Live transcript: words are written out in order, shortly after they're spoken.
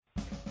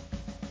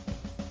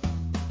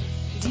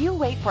Do you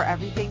wait for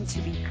everything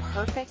to be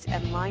perfect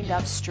and lined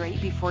up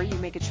straight before you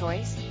make a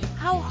choice?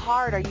 How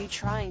hard are you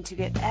trying to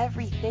get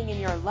everything in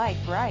your life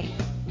right?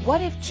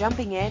 What if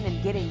jumping in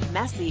and getting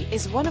messy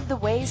is one of the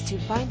ways to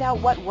find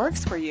out what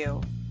works for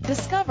you?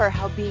 Discover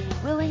how being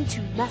willing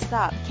to mess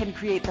up can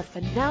create the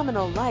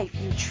phenomenal life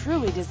you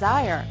truly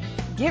desire.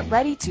 Get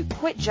ready to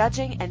quit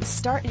judging and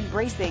start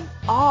embracing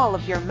all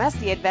of your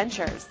messy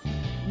adventures.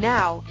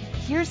 Now,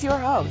 here's your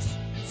host,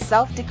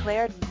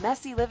 self-declared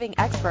messy living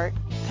expert,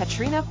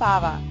 Katrina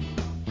Fava.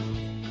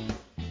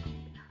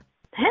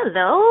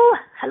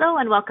 Hello,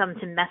 and welcome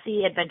to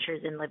Messy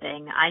Adventures in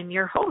Living. I'm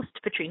your host,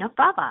 Katrina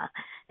Fava.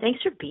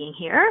 Thanks for being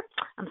here.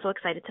 I'm so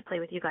excited to play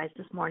with you guys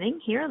this morning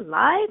here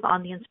live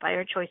on the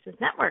Inspired Choices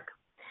Network.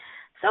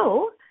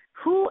 So,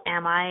 who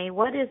am I?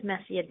 What is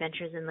Messy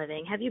Adventures in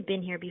Living? Have you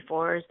been here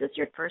before? Is this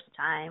your first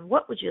time?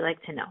 What would you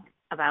like to know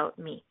about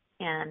me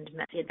and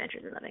Messy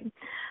Adventures in Living?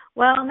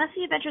 Well,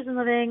 Messy Adventures in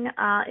Living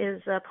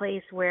is a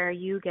place where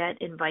you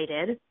get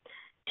invited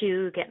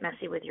to get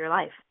messy with your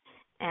life.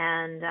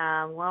 And,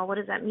 what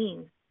does that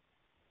mean?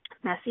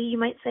 Messy, you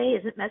might say.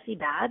 Isn't messy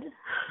bad?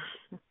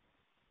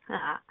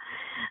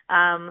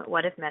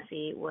 What if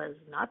messy was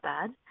not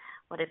bad?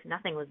 What if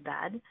nothing was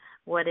bad?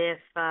 What if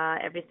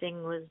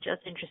everything was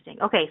just interesting?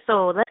 Okay,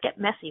 so let's get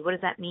messy. What does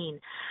that mean?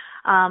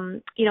 How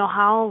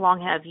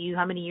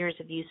many years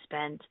have you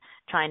spent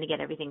trying to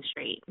get everything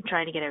straight,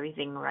 trying to get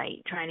everything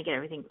right, trying to get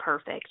everything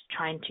perfect,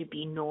 trying to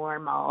be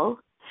normal,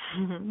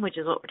 which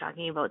is what we're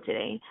talking about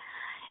today?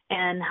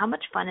 And how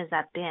much fun has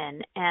that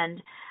been?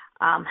 And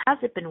has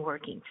it been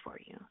working for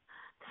you?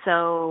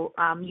 So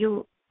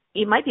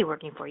it might be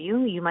working for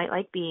you. You might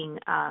like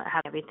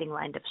have everything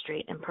lined up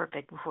straight and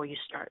perfect before you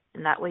start.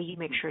 And that way you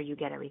make sure you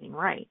get everything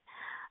right.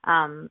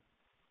 And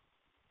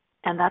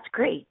that's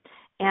great.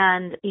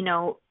 And,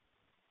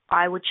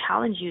 I would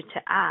challenge you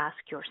to ask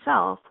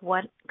yourself,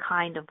 what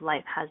kind of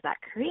life has that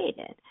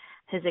created?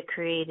 Has it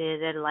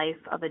created a life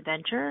of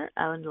adventure,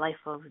 a life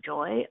of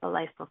joy, a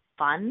life of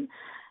fun?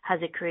 Has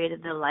it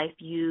created the life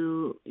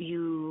you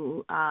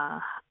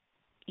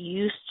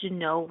used to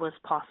know was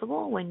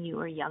possible when you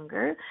were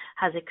younger?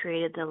 Has it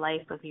created the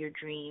life of your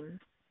dreams?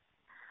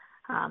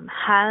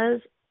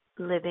 Has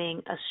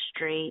living a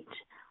straight,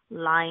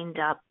 lined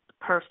up,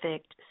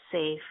 perfect,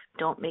 safe,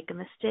 don't make a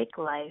mistake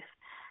life,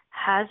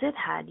 has it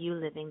had you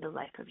living the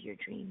life of your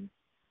dreams?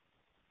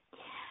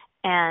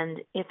 And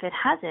if it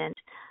hasn't,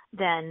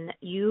 then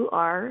you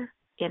are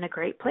in a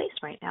great place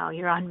right now.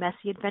 You're on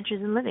Messy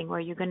Adventures in Living, where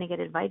you're going to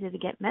get invited to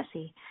get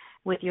messy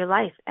with your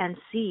life and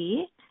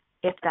see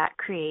if that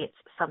creates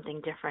something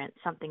different,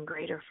 something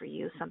greater for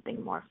you,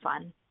 something more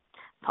fun,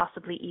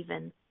 possibly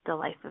even the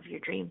life of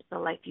your dreams, the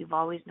life you've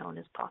always known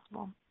is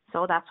possible.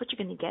 So that's what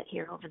you're going to get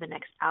here over the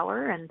next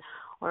hour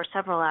or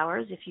several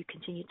hours if you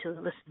continue to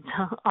listen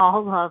to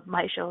all of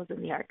my shows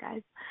in the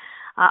archives.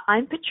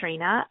 I'm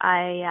Katrina.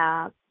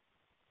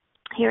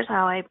 Here's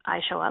how I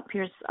show up.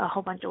 Here's a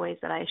whole bunch of ways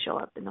that I show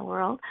up in the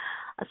world.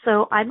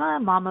 So I'm a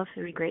mom of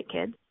 3 great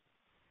kids,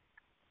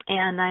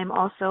 and I'm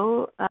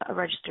also a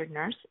registered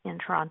nurse in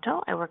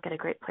Toronto. I work at a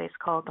great place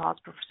called the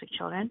Hospital for Sick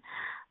Children.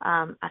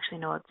 Actually,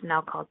 no, it's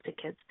now called Sick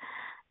Kids.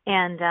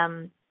 And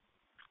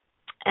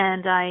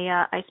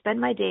I spend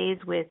my days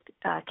with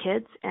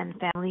kids and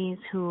families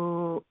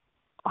who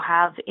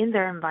have in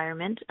their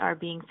environment are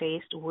being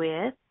faced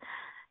with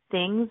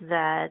things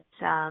that,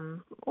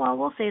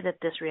 we'll say that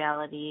this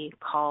reality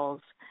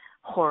calls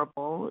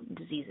horrible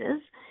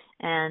diseases.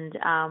 And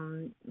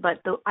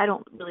I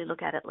don't really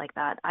look at it like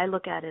that. I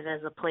look at it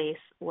as a place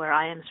where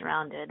I am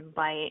surrounded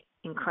by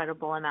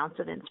incredible amounts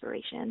of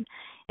inspiration,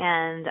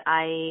 and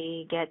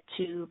I get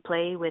to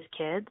play with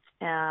kids,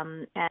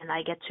 and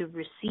I get to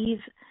receive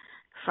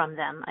from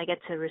them. I get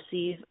to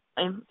receive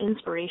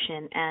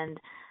inspiration and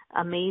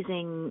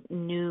amazing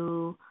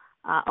new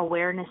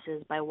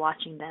awarenesses by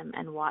watching them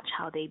and watch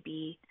how they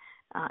be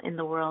in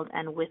the world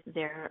and with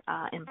their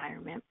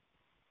environment.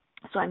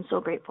 So I'm so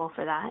grateful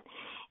for that.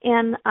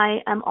 And I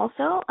am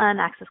also an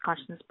Access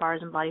Consciousness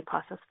Bars and Body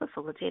Process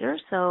facilitator.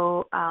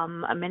 So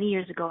many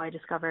years ago, I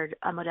discovered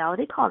a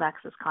modality called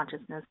Access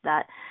Consciousness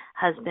that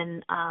has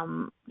been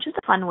just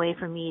a fun way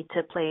for me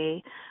to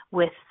play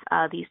with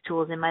these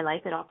tools in my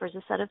life. It offers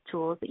a set of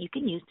tools that you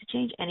can use to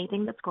change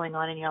anything that's going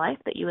on in your life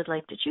that you would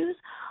like to choose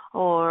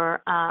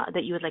or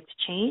that you would like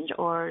to change.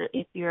 Or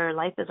if your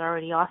life is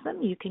already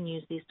awesome, you can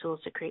use these tools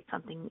to create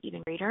something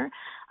even greater.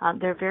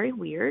 They're very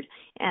weird,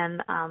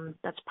 and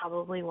that's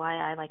probably why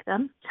I like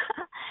them.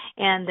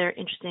 And they're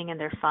interesting and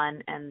they're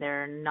fun and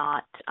they're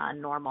not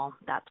normal,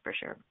 that's for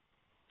sure.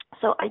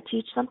 So I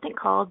teach something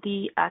called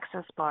the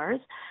Access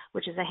Bars,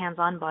 which is a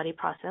hands-on body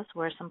process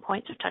where some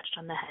points are touched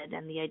on the head,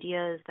 and the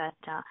idea is that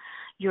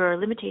your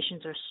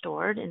limitations are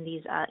stored in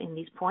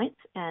these points,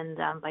 and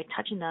by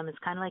touching them, it's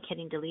kind of like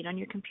hitting delete on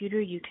your computer.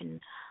 You can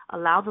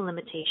allow the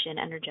limitation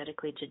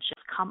energetically to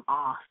just come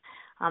off.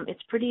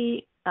 It's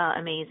pretty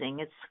amazing.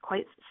 It's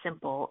quite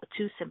simple,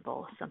 too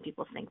simple, some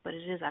people think, but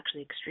it is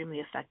actually extremely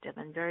effective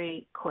and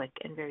very quick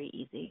and very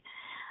easy.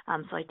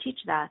 So I teach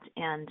that,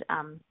 and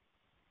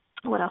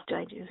what else do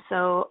I do?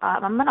 So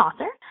I'm an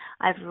author.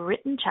 I've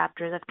written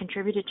chapters, I've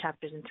contributed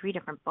chapters in 3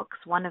 different books.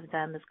 One of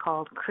them is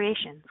called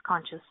Creations,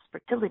 Conscious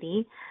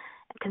Fertility,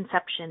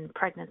 Conception,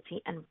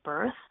 Pregnancy, and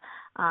Birth,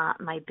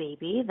 my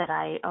baby, that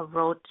I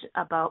wrote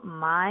about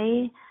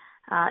my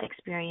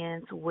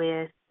experience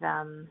with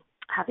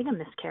having a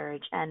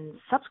miscarriage and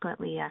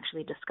subsequently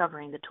actually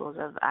discovering the tools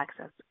of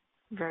access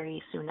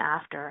very soon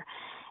after,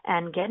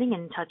 and getting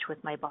in touch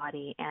with my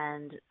body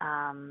and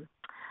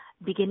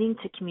beginning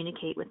to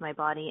communicate with my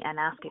body and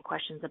ask it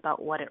questions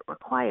about what it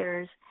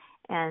requires,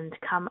 and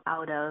come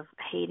out of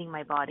hating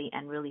my body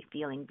and really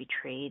feeling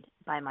betrayed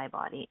by my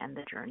body and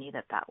the journey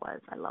that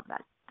was. I love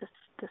that,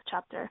 this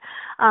chapter.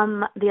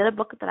 The other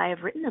book that I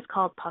have written is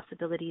called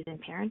Possibilities in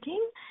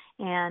Parenting,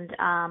 and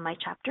my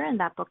chapter in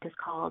that book is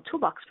called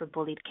Toolbox for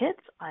Bullied Kids.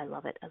 I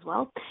love it as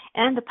well.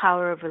 And The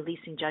Power of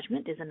Releasing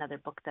Judgment is another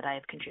book that I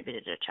have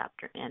contributed a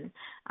chapter in,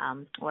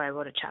 where I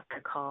wrote a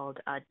chapter called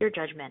Dear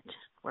Judgment,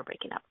 We're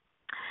Breaking Up.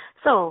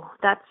 So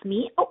that's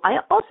me. Oh, I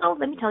also,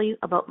 let me tell you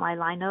about my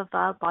line of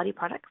body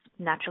products,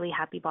 Naturally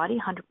Happy Body,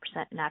 100%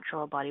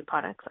 natural body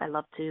products. I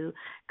love to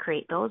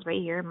create those right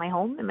here in my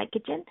home, in my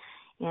kitchen.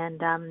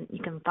 And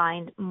you can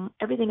find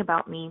everything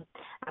about me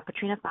at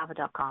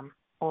patrinafava.com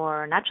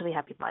or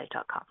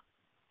naturallyhappybody.com.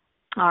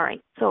 All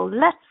right, so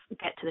let's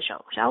get to the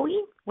show, shall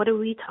we? What are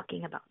we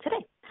talking about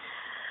today?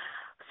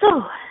 So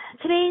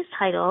today's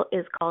title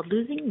is called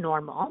Losing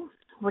Normal.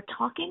 We're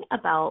talking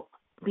about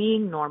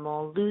being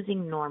normal,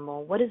 losing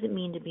normal. What does it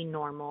mean to be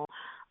normal?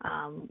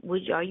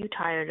 Are you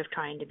tired of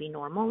trying to be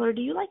normal, or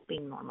do you like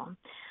being normal?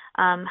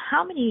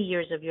 How many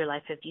years of your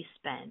life have you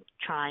spent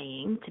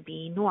trying to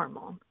be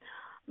normal?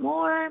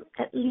 More,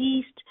 at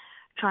least,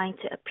 trying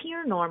to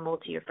appear normal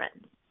to your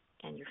friends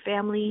and your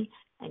family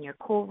and your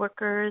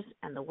coworkers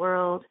and the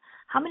world.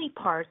 How many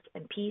parts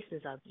and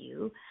pieces of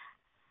you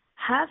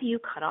have you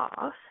cut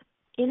off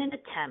in an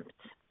attempt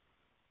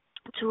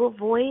to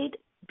avoid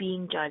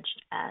being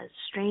judged as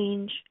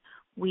strange,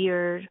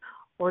 weird,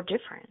 or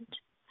different?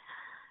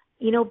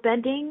 You know,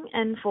 bending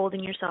and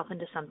folding yourself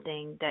into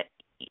something that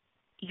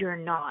you're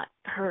not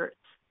hurts.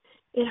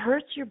 It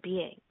hurts your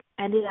being,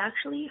 and it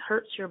actually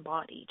hurts your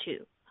body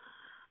too.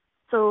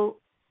 So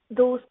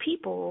those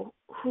people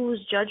whose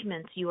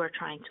judgments you are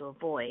trying to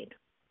avoid,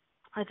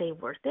 are they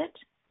worth it?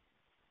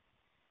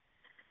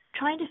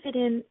 Trying to fit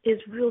in is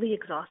really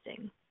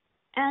exhausting.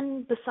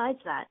 And besides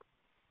that,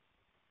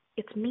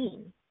 it's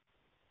mean,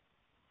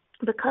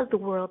 because the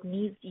world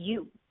needs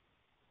you.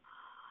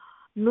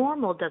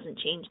 Normal doesn't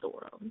change the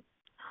world.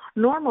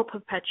 Normal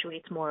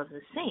perpetuates more of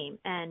the same,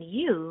 and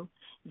you,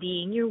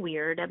 being your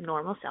weird,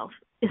 abnormal self,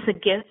 is a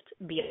gift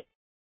beyond.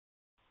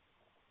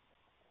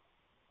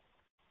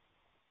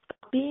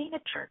 Stop being a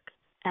jerk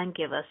and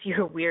give us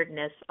your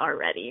weirdness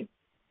already.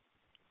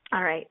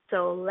 All right,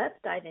 so let's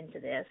dive into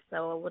this.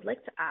 So I would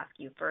like to ask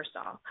you, first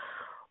off,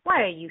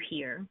 why are you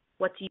here?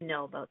 What do you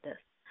know about this?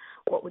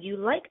 What would you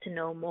like to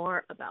know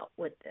more about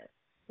with this?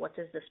 What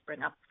does this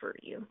bring up for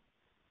you?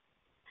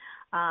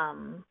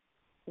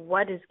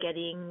 What is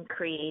getting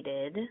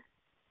created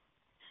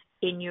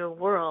in your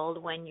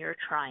world when you're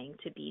trying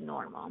to be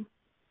normal?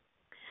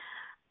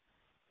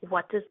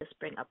 What does this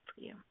bring up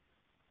for you?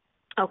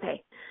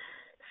 Okay,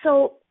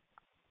 so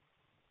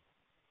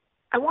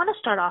I want to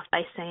start off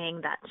by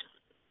saying that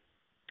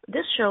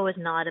this show is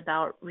not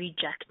about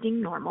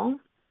rejecting normal.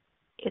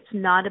 It's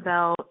not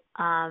about,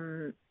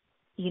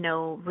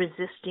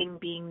 resisting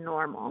being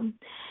normal.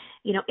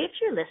 You know, if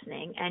you're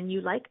listening and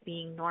you like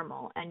being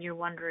normal and you're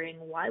wondering,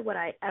 why would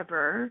I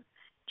ever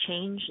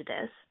change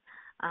this?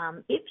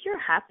 If you're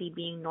happy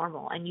being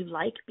normal and you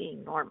like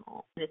being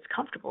normal and it's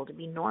comfortable to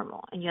be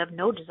normal and you have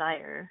no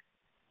desire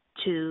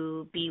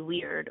to be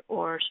weird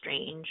or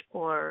strange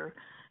or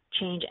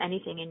change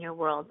anything in your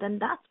world, then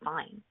that's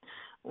fine.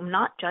 I'm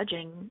not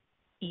judging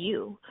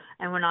you,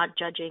 and we're not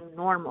judging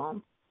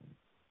normal.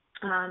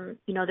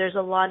 There's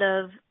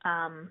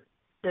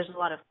a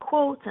lot of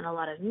quotes and a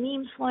lot of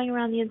memes flowing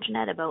around the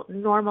internet about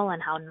normal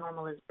and how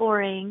normal is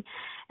boring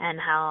and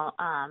how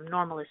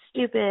normal is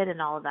stupid and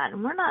all of that.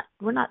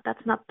 And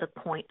that's not the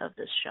point of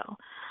this show.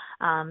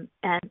 And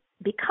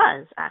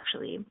because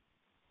actually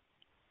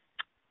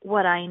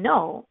what I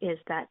know is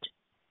that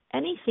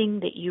anything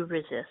that you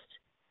resist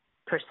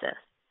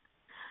persists.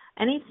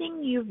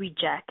 Anything you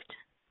reject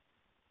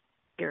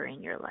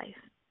in your life.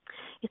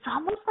 It's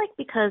almost like,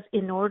 because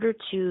in order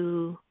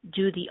to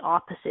do the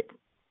opposite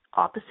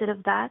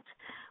of that,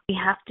 we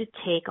have to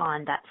take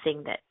on that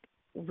thing that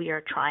we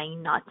are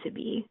trying not to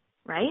be,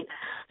 right?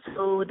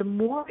 So the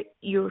more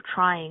you're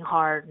trying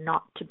hard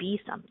not to be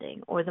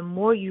something, or the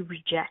more you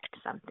reject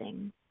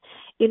something,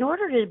 in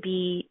order to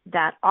be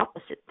that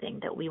opposite thing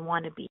that we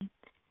want to be,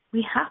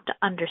 we have to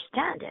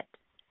understand it.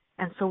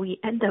 And so we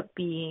end up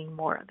being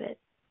more of it.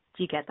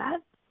 Do you get that?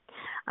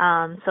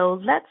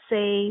 So let's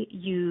say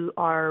you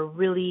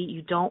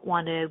don't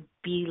want to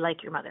be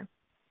like your mother,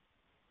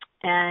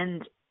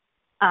 and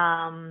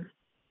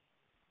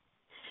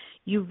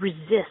you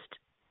resist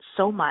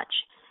so much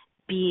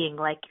being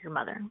like your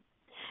mother.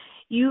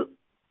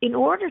 In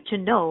order to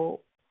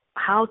know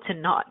how to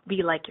not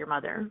be like your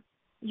mother,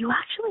 you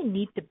actually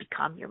need to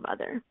become your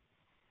mother.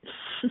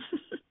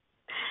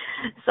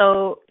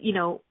 So,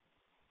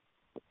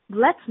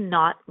 let's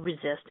not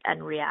resist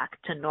and react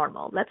to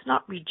normal. Let's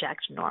not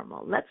reject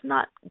normal. Let's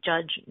not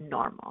judge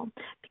normal,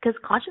 because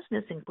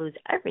consciousness includes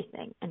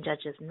everything and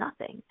judges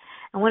nothing.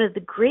 And one of the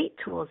great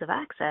tools of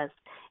access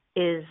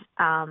is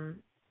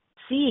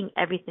seeing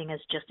everything as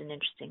just an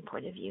interesting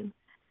point of view.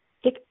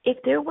 If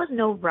there was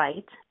no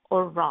right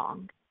or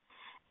wrong,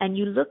 and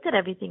you looked at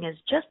everything as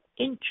just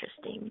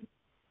interesting,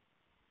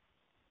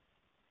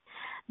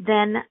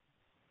 then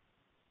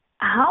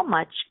how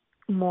much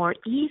more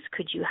ease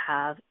could you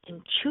have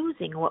in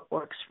choosing what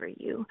works for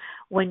you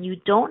when you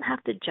don't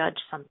have to judge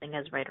something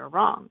as right or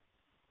wrong?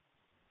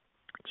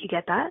 Do you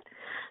get that?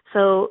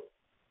 So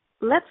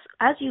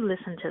as you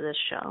listen to this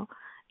show,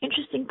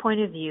 interesting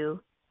point of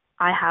view,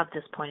 I have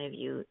this point of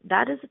view.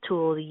 That is a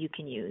tool that you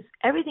can use.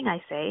 Everything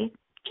I say,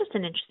 just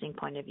an interesting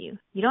point of view.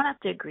 You don't have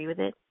to agree with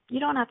it. You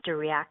don't have to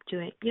react to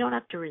it. You don't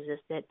have to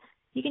resist it.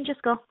 You can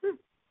just go,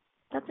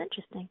 that's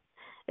interesting.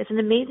 It's an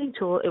amazing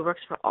tool. It works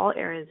for all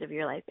areas of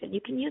your life, and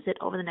you can use it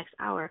over the next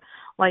hour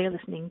while you're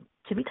listening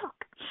to me talk.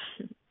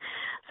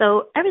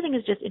 So everything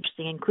is just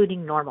interesting,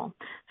 including normal.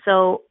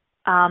 So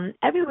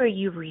everywhere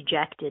you've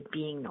rejected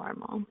being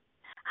normal,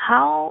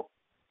 how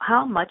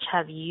much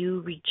have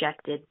you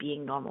rejected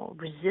being normal,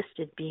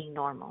 resisted being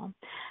normal?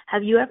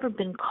 Have you ever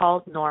been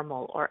called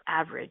normal or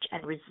average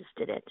and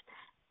resisted it?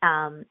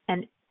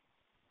 And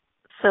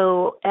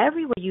so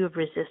everywhere you have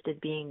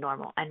resisted being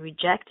normal and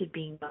rejected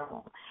being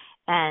normal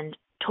and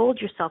told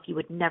yourself you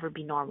would never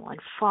be normal and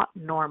fought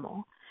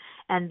normal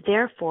and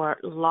therefore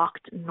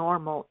locked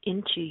normal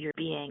into your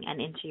being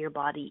and into your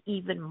body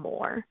even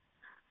more,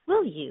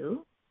 will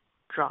you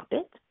drop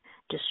it,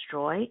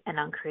 destroy, and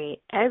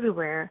uncreate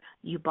everywhere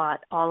you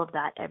bought all of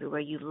that, everywhere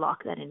you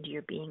lock that into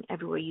your being,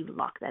 everywhere you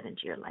lock that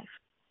into your life?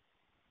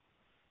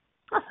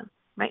 Awesome,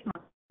 right?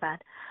 Not bad.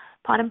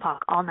 Pod and POC,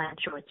 all 9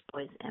 shorts,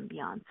 boys and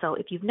beyond. So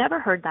if you've never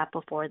heard that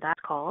before, that's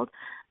called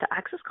the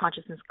Access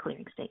Consciousness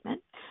Clearing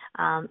Statement.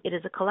 It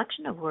is a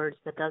collection of words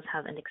that does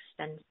have an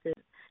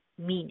extensive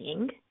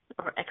meaning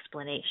or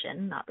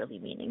explanation, not really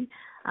meaning.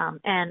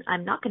 And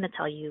I'm not going to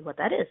tell you what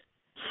that is.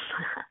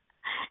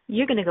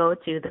 You're going to go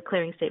to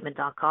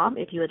theclearingstatement.com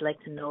if you would like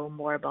to know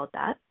more about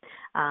that.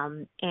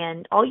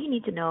 And all you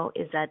need to know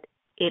is that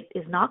it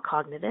is not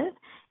cognitive.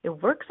 It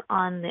works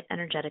on the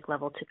energetic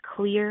level to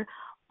clear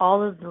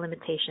all of the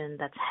limitation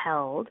that's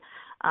held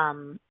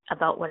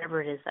about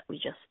whatever it is that we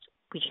just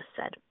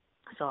said.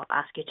 So I'll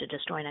ask you to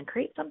destroy and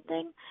uncreate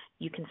something.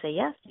 You can say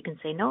yes, you can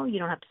say no, you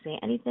don't have to say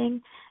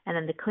anything. And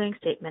then the clearing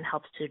statement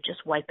helps to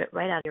just wipe it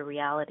right out of your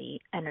reality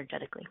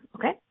energetically.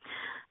 Okay?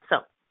 So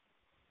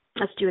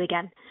let's do it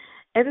again.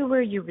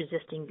 Everywhere you're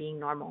resisting being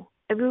normal,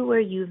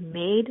 everywhere you've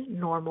made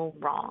normal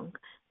wrong,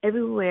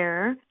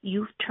 everywhere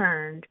you've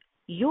turned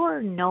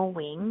your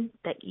knowing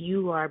that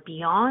you are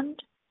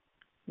beyond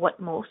what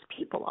most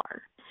people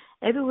are,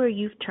 everywhere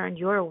you've turned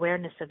your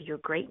awareness of your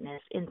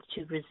greatness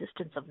into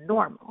resistance of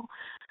normal,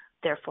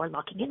 therefore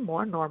locking in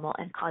more normal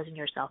and causing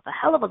yourself a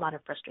hell of a lot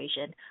of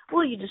frustration,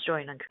 will you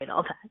destroy and uncreate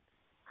all that?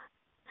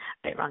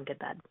 Right, wrong, good,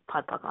 bad,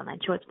 pod, POC, all 9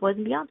 shorts, boys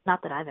and beyond.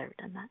 Not that I've ever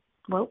done that.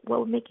 What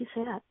would make you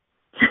say that?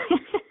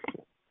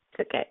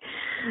 Okay.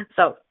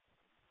 So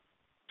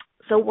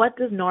what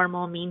does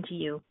normal mean to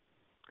you?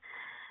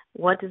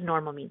 What does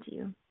normal mean to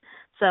you?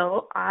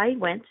 So I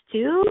went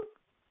to,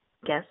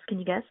 can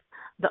you guess?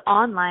 The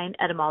online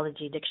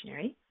etymology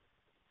dictionary.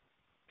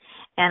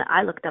 And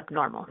I looked up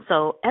normal.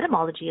 So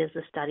etymology is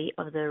the study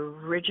of the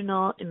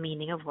original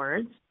meaning of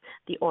words,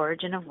 the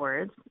origin of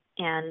words.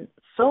 And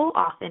so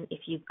often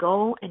if you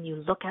go and you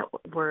look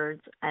at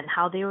words and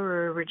how they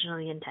were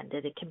originally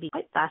intended, it can be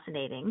quite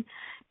fascinating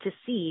to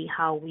see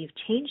how we've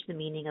changed the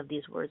meaning of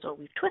these words or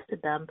we've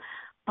twisted them.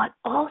 But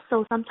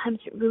also sometimes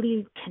it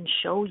really can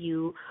show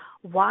you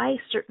why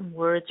certain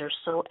words are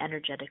so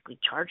energetically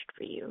charged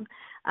for you.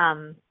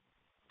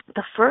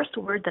 The first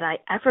word that I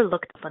ever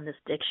looked up on this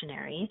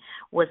dictionary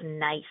was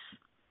nice.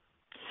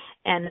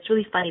 And it's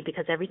really funny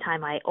because every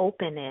time I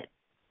open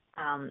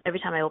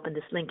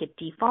this link, it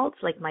defaults,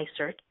 like my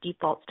search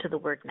defaults to the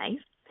word nice.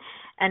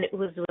 And it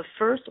was the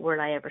first word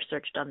I ever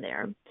searched on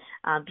there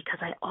because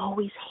I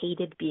always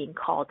hated being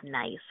called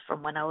nice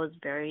from when I was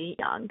very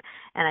young.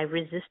 And I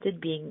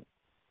resisted being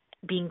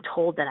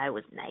told that I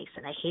was nice.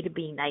 And I hated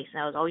being nice.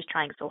 And I was always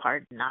trying so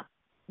hard not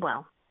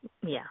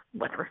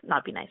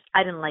be nice.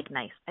 I didn't like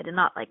nice. I did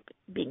not like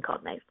being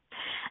called nice.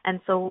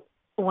 And so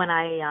when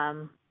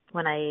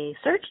I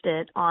searched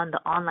it on the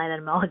online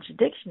etymology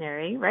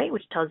dictionary, right,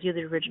 which tells you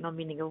the original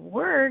meaning of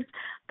words,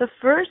 the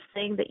first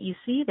thing that you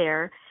see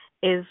there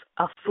is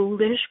a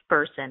foolish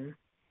person.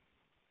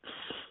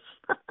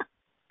 So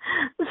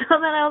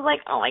then I was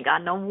like, oh my God,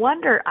 no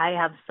wonder I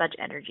have such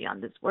energy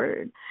on this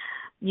word.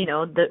 You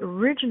know, the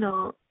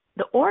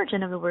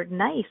origin of the word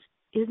nice,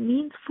 it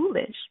means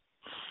foolish.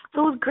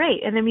 So it was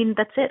great. And I mean,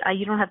 that's it.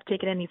 You don't have to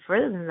take it any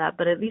further than that,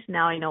 but at least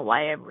now I know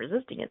why I'm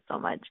resisting it so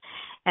much.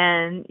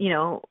 And,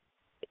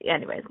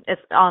 anyways,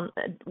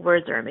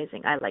 words are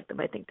amazing. I like them.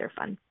 I think they're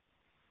fun.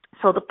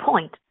 So the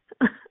point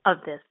of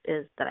this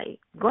is that I'm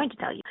going to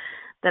tell you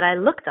that I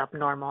looked up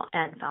normal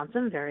and found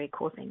some very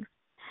cool things.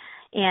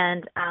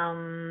 And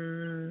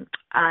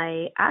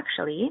I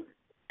actually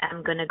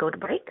am going to go to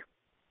break.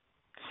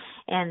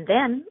 And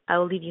then I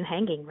will leave you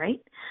hanging,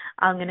 right?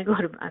 We're going to go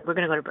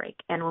to break.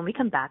 And when we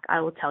come back, I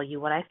will tell you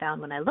what I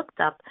found when I looked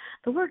up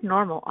the word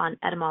normal on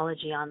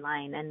etymology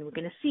online. And we're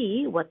going to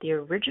see what the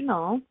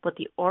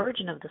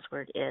origin of this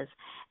word is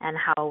and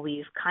how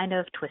we've kind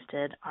of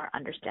twisted our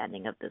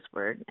understanding of this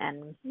word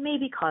and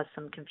maybe caused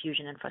some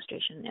confusion and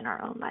frustration in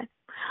our own life.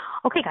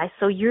 Okay, guys,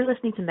 so you're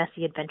listening to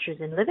Messy Adventures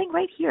in Living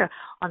right here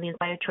on the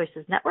Inspired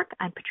Choices Network.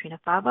 I'm Katrina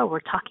Fava.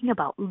 We're talking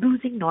about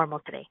losing normal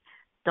today.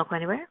 Don't go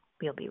anywhere.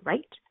 We'll be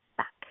right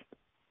back.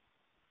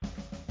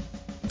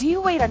 Do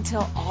you wait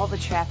until all the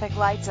traffic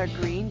lights are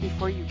green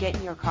before you get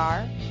in your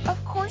car?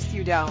 Of course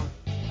you don't.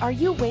 Are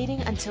you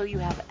waiting until you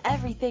have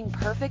everything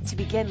perfect to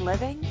begin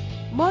living?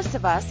 Most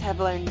of us have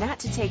learned not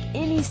to take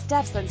any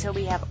steps until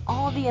we have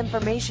all the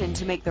information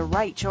to make the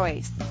right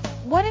choice.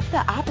 What if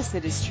the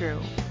opposite is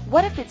true?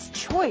 What if it's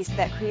choice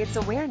that creates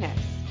awareness?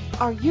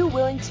 Are you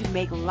willing to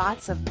make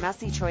lots of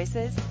messy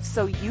choices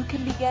so you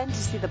can begin to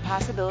see the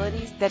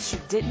possibilities that you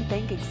didn't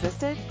think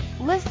existed?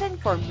 Listen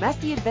for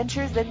Messy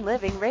Adventures in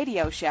Living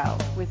radio show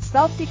with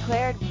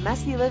self-declared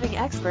messy living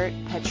expert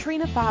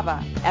Katrina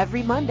Fava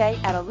every Monday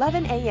at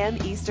 11 a.m.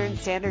 Eastern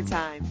Standard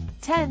Time,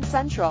 10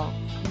 Central,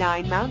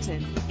 9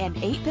 Mountain, and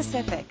 8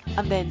 Pacific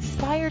on the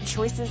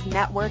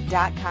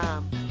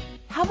InspiredChoicesNetwork.com.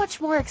 How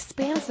much more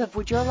expansive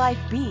would your life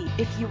be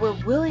if you were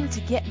willing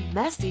to get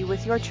messy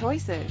with your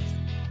choices?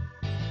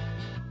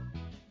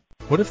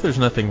 What if there's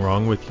nothing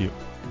wrong with you?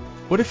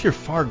 What if you're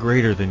far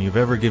greater than you've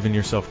ever given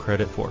yourself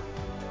credit for?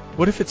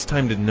 What if it's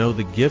time to know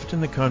the gift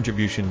and the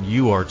contribution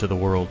you are to the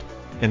world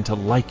and to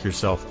like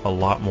yourself a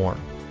lot more?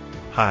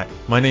 Hi,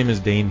 my name is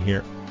Dane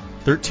here.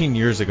 13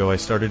 years ago, I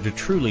started to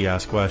truly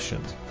ask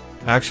questions.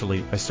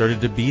 Actually, I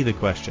started to be the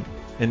question,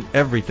 and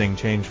everything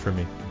changed for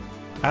me.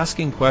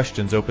 Asking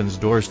questions opens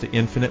doors to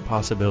infinite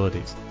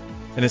possibilities.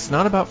 And it's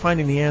not about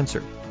finding the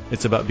answer.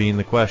 It's about being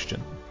the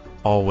question.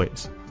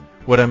 Always.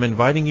 What I'm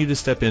inviting you to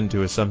step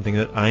into is something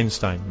that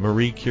Einstein,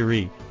 Marie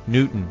Curie,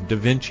 Newton, Da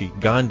Vinci,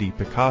 Gandhi,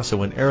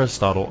 Picasso, and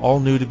Aristotle all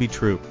knew to be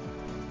true.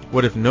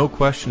 What if no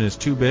question is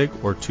too big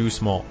or too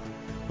small?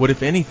 What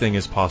if anything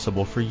is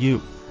possible for you?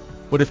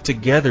 What if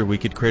together we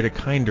could create a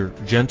kinder,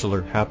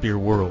 gentler, happier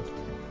world?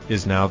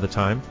 Is now the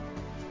time?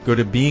 Go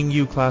to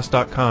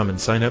beingyouclass.com and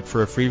sign up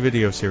for a free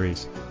video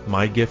series,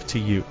 My Gift to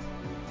You.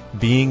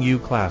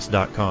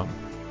 beingyouclass.com.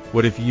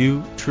 What if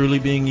you, truly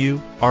being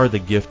you, are the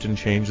gift and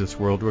change this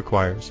world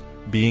requires?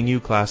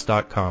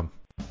 beingyouclass.com.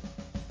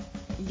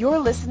 You're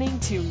listening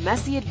to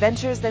Messy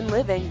Adventures in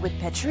Living with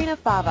Katrina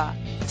Fava.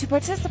 To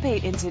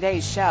participate in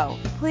today's show,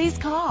 please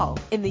call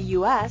in the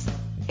U.S.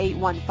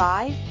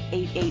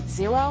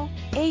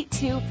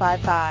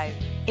 815-880-8255.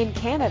 In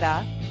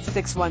Canada,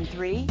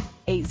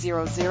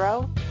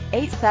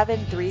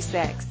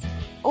 613-800-8736.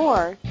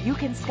 Or you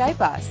can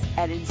Skype us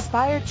at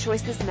Inspired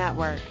Choices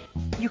Network.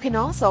 You can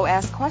also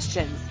ask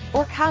questions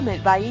or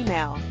comment by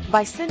email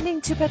by sending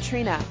to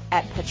Katrina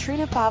at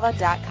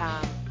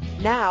katrinafava.com.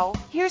 Now,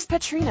 here's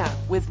Katrina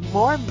with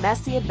more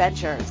Messy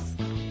Adventures.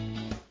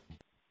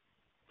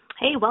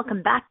 Hey,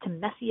 welcome back to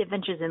Messy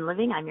Adventures in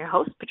Living. I'm your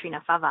host,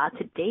 Katrina Fava.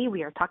 Today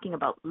we are talking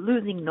about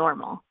losing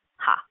normal.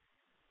 Ha!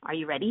 Are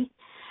you ready?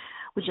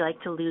 Would you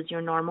like to lose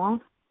your normal,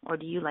 or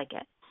do you like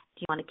it?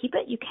 Do you want to keep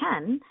it? You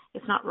can.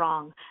 It's not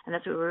wrong. And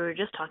that's what we were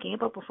just talking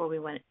about before we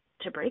went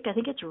to break. I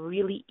think it's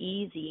really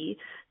easy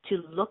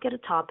to look at a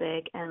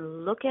topic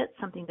and look at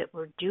something that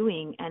we're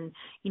doing, and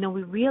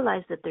we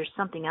realize that there's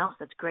something else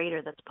that's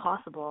greater, that's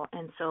possible.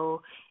 And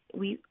so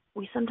we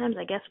sometimes,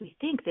 I guess, we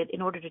think that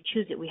in order to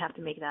choose it, we have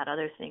to make that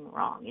other thing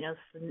wrong.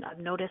 I've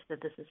noticed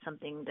that this is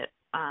something that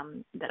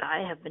that I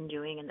have been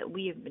doing and that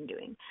we have been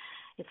doing.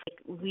 It's like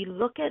we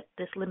look at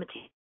this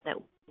limitation that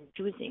we're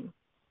choosing,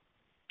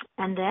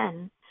 and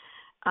then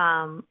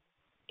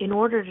in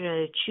order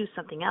to choose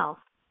something else,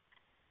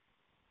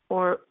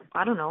 or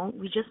I don't know,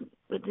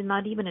 it's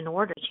not even in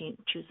order to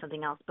choose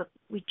something else, but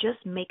we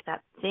just make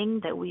that thing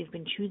that we've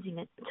been choosing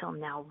it until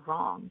now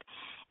wrong.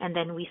 And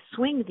then we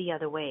swing the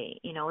other way.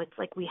 It's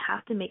like we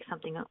have to make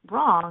something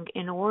wrong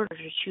in order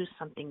to choose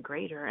something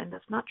greater. And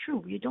that's not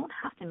true. You don't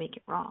have to make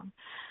it wrong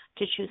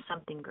to choose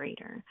something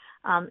greater.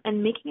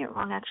 And making it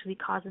wrong actually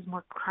causes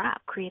more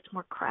crap, creates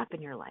more crap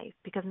in your life,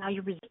 because now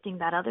you're resisting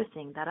that other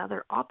thing, that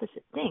other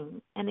opposite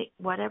thing. And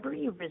whatever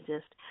you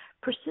resist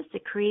persists.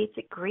 It creates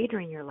it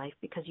greater in your life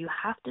because you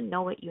have to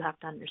know it, you have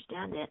to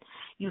understand it.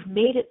 You've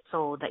made it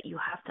so that you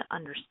have to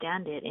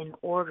understand it in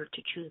order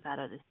to choose that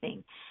other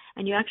thing.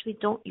 And you actually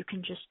don't, you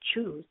can just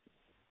choose.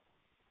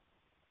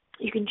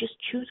 You can just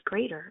choose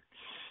greater.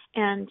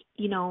 And,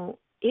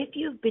 if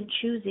you've been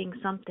choosing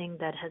something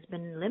that has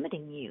been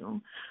limiting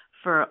you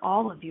for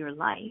all of your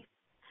life,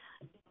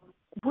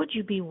 would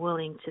you be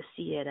willing to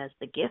see it as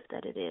the gift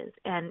that it is?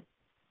 And,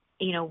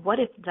 what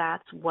if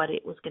that's what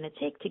it was going to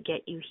take to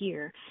get you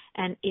here?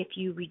 And if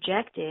you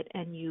reject it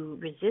and you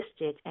resist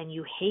it and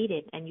you hate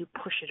it and you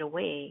push it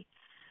away,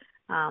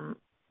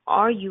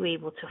 are you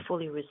able to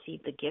fully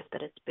receive the gift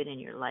that it's been in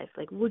your life?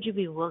 Like, would you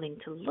be willing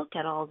to look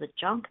at all the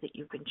junk that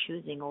you've been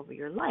choosing over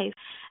your life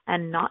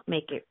and not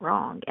make it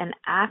wrong and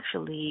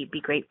actually be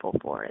grateful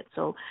for it?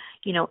 So,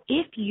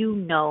 if you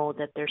know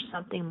that there's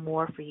something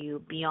more for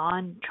you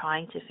beyond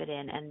trying to fit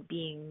in and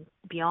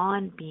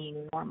beyond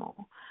being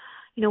normal,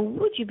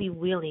 would you be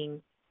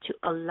willing to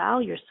allow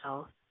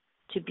yourself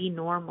to be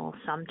normal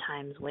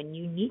sometimes when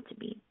you need to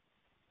be?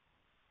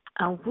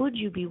 Would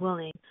you be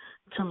willing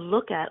to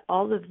look at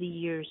all of the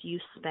years you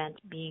spent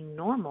being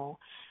normal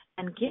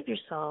and give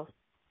yourself,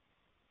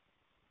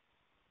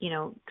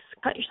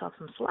 cut yourself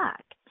some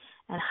slack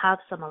and have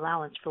some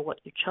allowance for what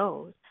you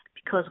chose?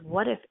 Because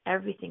what if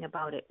everything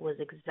about it was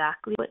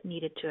exactly what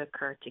needed to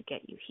occur to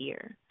get you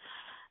here?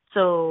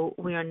 So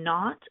we are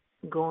not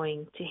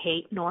going to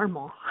hate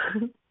normal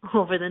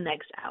over the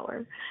next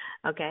hour,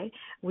 okay?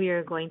 We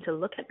are going to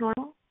look at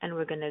normal and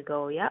we're going to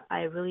go, yeah,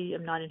 I really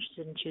am not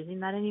interested in choosing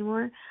that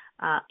anymore,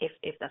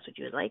 if that's what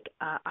you would like.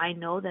 I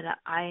know that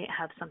I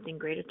have something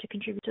greater to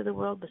contribute to the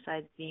world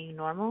besides being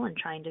normal and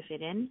trying to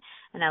fit in,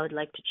 and I would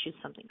like to choose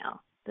something else.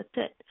 That's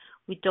it.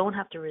 We don't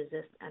have to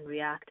resist and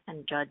react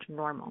and judge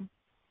normal.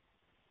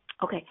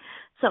 Okay,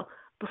 so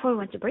before we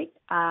went to break,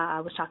 I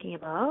was talking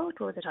about,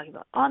 what was I talking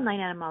about? Online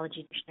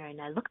Etymology Dictionary,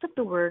 and I looked up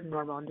the word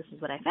normal, and this is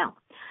what I found.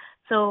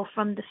 So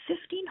from the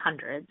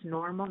 1500s,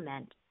 normal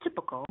meant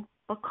typical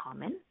or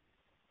common.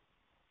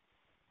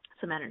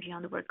 Some energy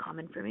on the word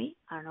common for me.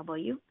 I don't know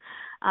about you.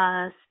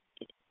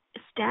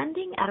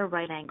 Standing at a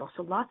right angle.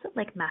 So lots of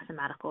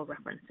mathematical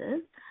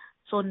references.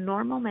 So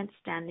normal meant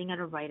standing at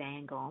a right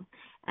angle.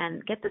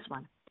 And get this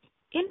one.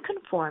 In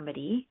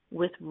conformity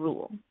with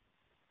rule.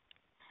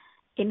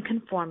 In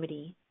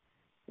conformity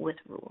with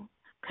rule.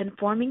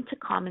 Conforming to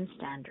common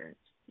standards.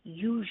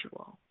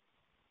 Usual.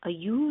 A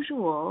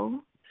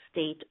usual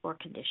state or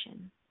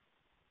condition.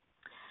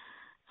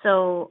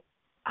 So,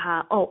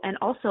 and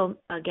also,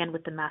 again,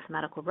 with the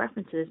mathematical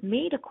references,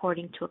 made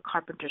according to a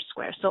carpenter's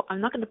square. So I'm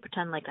not going to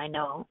pretend like I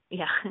know,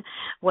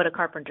 what a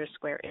carpenter's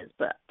square is,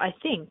 but I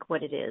think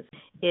what it is,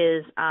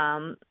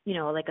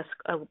 like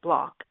a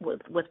block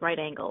with right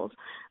angles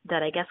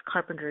that I guess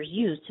carpenters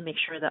use to make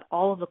sure that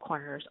all of the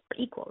corners are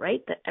equal,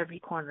 right? That every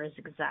corner is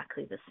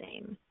exactly the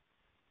same.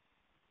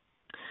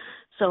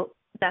 So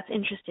that's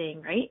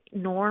interesting, right?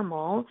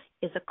 Normal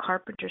is a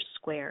carpenter's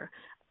square.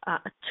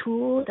 A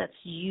tool that's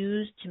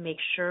used to make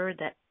sure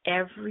that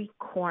every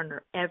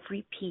corner,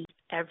 every piece,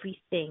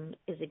 everything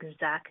is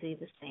exactly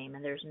the same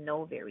and there's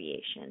no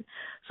variation,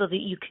 so that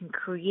you can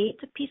create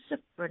a piece of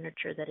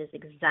furniture that is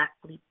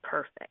exactly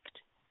perfect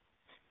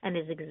and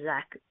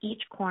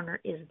each corner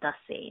is the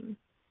same.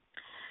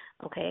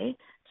 Okay,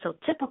 so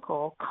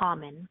typical,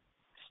 common,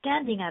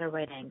 standing at a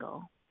right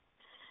angle.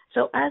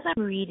 So as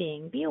I'm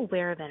reading, be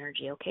aware of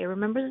energy, okay?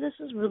 Remember, this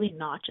is really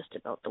not just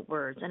about the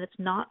words, and it's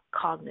not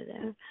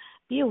cognitive.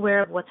 Be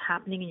aware of what's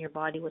happening in your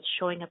body, what's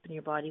showing up in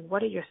your body.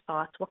 What are your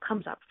thoughts? What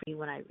comes up for you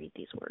when I read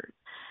these words?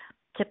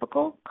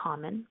 Typical,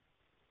 common,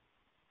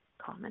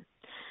 common.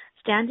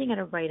 Standing at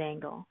a right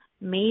angle,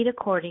 made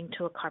according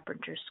to a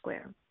carpenter's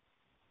square.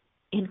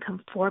 In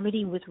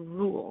conformity with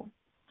rule,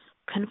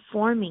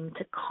 conforming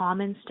to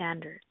common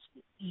standards,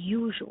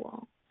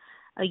 usual,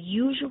 a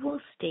usual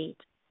state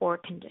or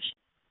condition.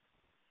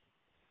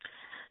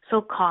 So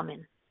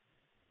common.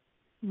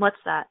 What's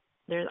that?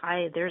 There's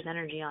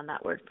energy on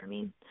that word for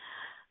me.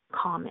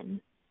 Common.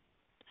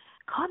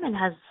 Common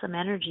has some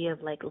energy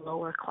of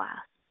lower class.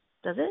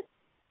 Does it?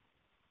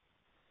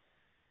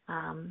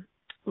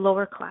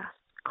 Lower class.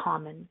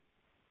 Common.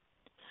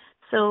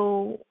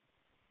 So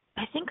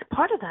I think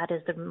part of that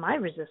is my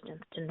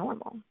resistance to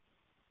normal.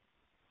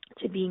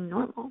 To being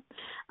normal.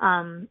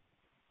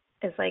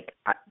 It's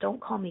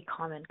don't call me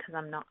common because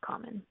I'm not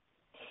common.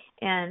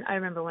 And I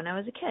remember when I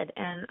was a kid,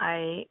 and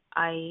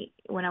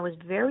when I was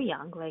very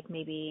young,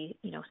 maybe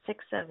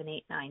 6, 7,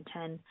 8, 9,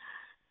 10,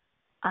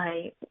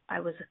 I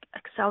was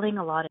excelling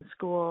a lot in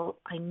school.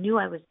 I knew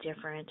I was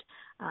different.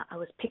 I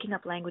was picking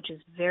up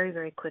languages very,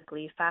 very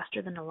quickly,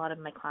 faster than a lot of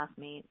my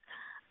classmates,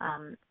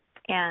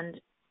 and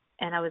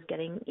I was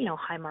getting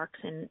high marks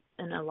in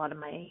a lot of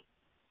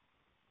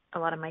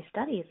my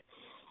studies.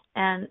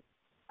 And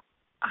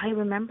I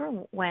remember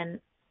when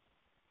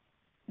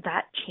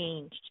that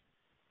changed.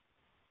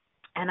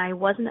 And I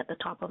wasn't at the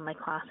top of my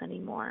class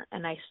anymore,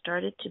 and I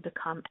started to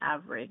become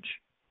average.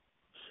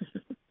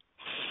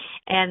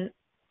 And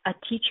a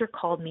teacher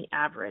called me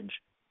average,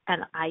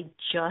 and I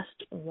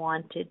just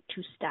wanted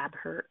to stab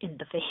her in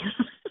the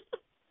face.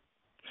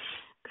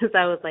 Because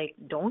I was like,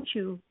 don't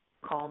you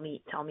tell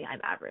me I'm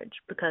average,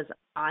 because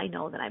I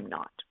know that I'm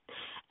not.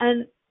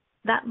 And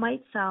that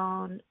might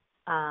sound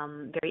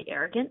very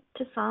arrogant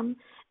to some,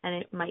 and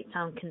it might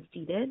sound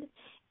conceited,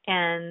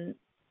 and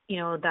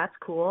that's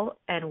cool,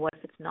 and what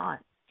if it's not?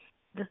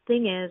 The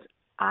thing is,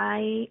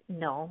 I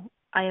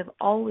have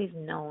always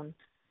known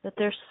that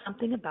there's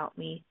something about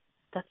me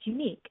that's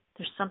unique.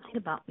 There's something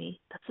about me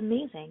that's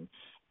amazing.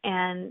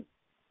 And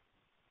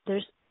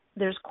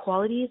there's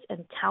qualities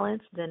and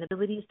talents and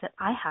abilities that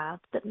I have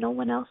that no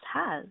one else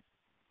has.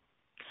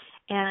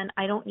 And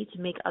I don't need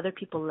to make other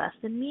people less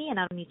than me, and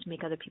I don't need to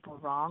make other people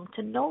wrong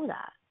to know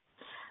that.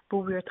 But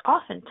we're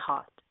often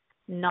taught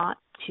not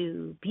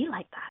to be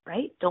like that,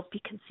 right? Don't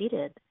be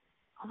conceited.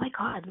 Oh my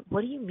God,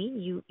 what do you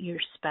mean you're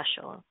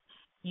special?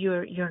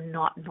 You're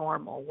not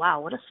normal.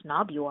 Wow, what a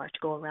snob you are to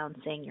go around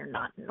saying you're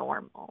not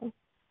normal.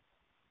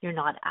 You're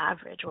not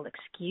average. Well,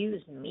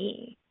 excuse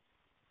me.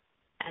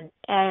 And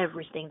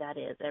everything that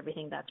is,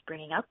 everything that's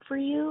bringing up for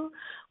you,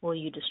 will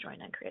you destroy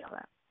and uncreate all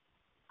that?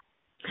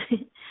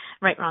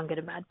 Right, wrong, good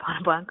and bad, pot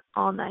and blank,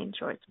 all 9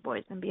 shorts,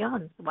 boys and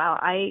beyond. Wow,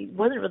 I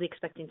wasn't really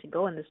expecting to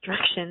go in this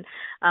direction.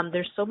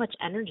 There's so much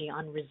energy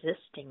on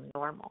resisting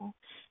normal.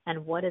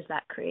 And what is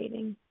that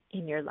creating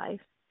in your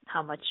life?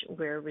 How much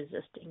we're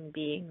resisting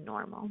being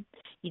normal.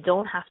 You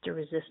don't have to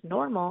resist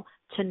normal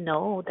to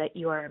know that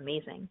you are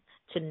amazing,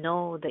 to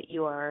know that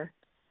you are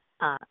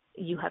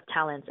you have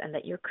talents and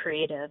that you're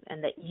creative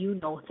and that you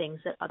know things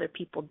that other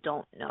people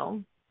don't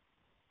know.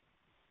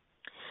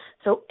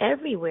 So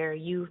everywhere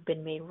you've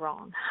been made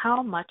wrong,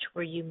 how much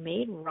were you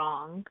made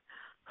wrong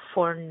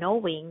for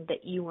knowing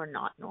that you were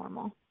not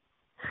normal?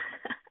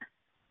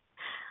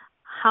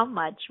 How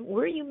much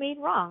were you made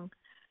wrong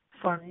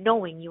for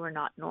knowing you were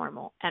not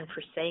normal and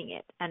for saying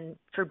it and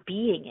for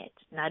being it,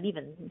 not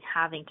even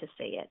having to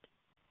say it?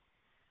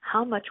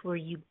 How much were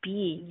you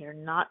being your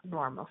not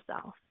normal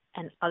self?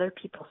 And other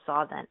people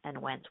saw that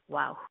and went,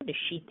 wow, who does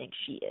she think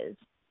she is?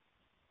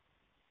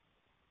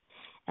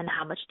 And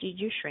how much did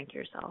you shrink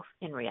yourself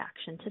in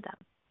reaction to them?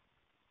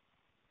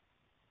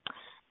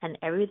 And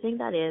everything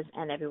that is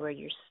and everywhere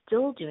you're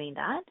still doing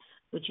that,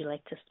 would you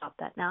like to stop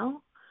that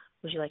now?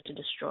 Would you like to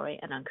destroy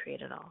and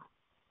uncreate it all?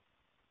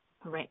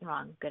 Right and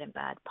wrong, good and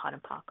bad, pot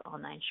and pock, all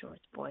 9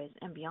 shorts, boys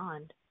and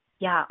beyond.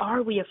 Yeah,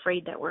 are we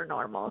afraid that we're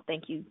normal?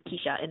 Thank you,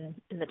 Keisha, in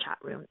the chat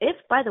room. If,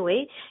 by the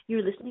way,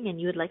 you're listening and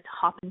you would like to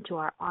hop into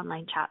our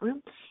online chat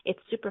room, it's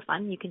super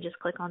fun. You can just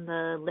click on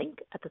the link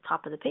at the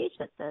top of the page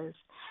that says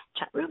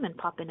chat room and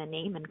pop in a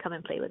name and come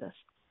and play with us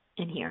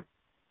in here.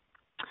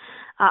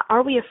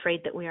 Are we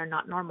afraid that we are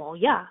not normal?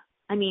 Yeah,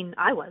 I mean,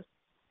 I was.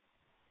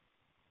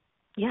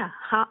 Yeah,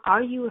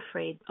 are you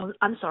afraid? Oh,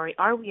 I'm sorry,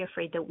 are we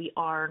afraid that we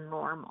are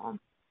normal?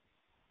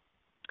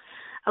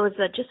 I was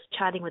just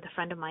chatting with a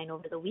friend of mine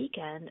over the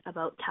weekend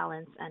about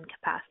talents and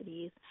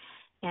capacities,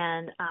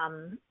 and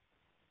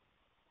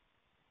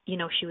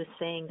she was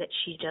saying that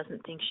she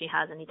doesn't think she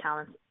has any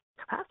talents,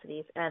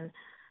 capacities, and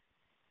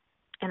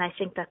I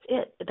think that's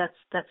it.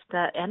 That's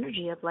the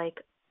energy of like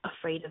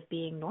afraid of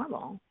being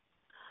normal.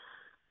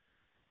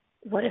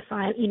 What if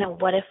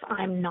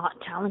I'm not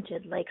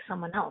talented like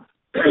someone else?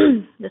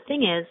 The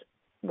thing is,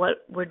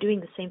 what we're doing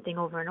the same thing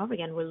over and over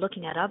again. We're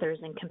looking at others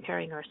and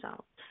comparing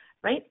ourselves.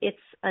 Right? It's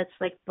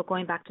like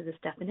going back to this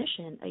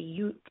definition,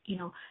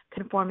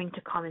 conforming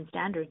to common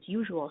standards,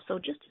 usual. So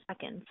just a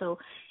second. So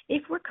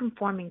if we're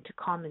conforming to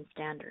common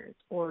standards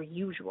or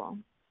usual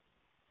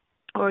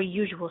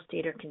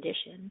state or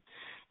condition,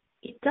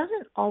 it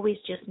doesn't always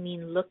just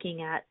mean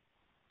looking at,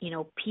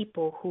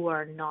 people who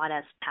are not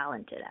as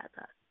talented as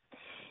us.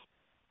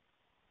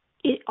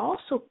 It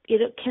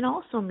can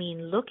also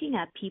mean looking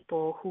at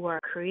people who are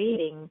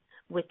creating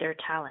with their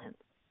talents,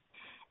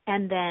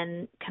 and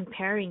then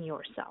comparing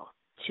yourself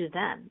to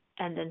them,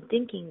 and then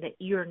thinking that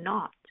you're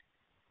not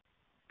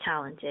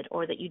talented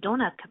or that you don't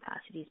have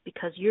capacities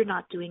because you're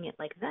not doing it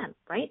like them,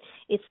 right?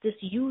 It's the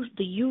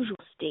usual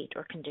state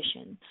or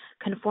condition,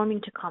 conforming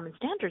to common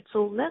standards.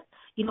 So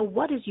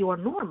what is your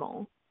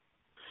normal?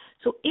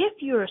 So if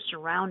you're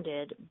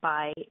surrounded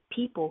by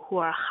people who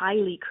are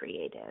highly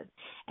creative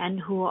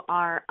and who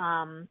are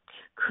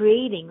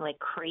creating like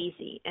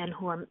crazy and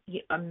who are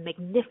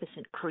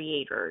magnificent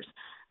creators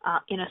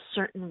in a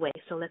certain way,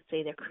 so let's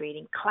say they're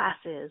creating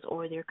classes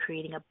or they're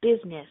creating a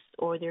business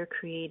or they're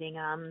creating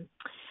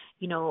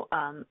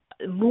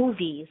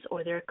movies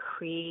or they're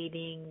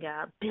creating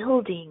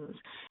buildings,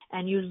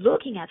 and you're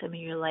looking at them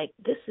and you're like,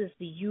 this is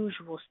the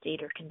usual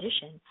state or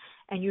condition,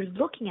 and you're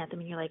looking at them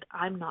and you're like,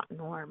 I'm not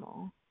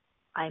normal.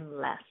 I'm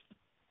less.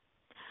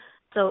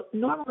 So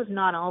normal is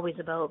not always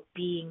about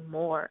being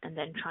more and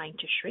then trying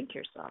to shrink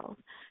yourself.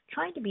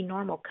 Trying to be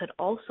normal could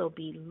also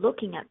be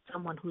looking at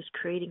someone who's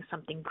creating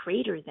something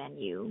greater than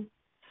you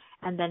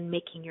and then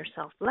making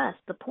yourself less.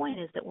 The point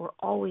is that we're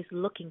always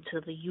looking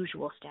to the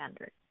usual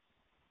standard.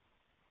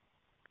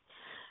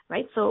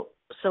 Right? So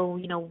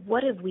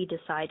what have we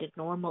decided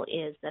normal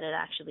is that it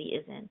actually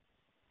isn't?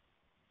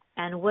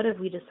 And what have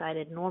we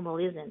decided normal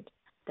isn't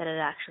that it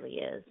actually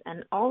is?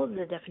 And all of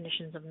the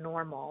definitions of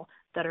normal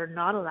that are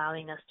not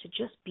allowing us to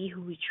just be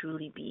who we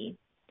truly be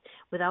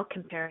without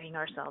comparing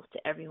ourselves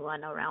to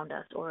everyone around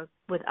us or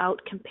without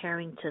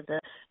comparing to the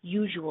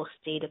usual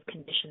state of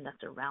condition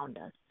that's around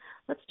us.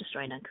 Let's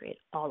destroy and uncreate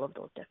all of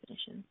those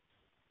definitions.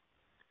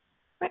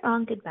 Right,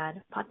 wrong, good,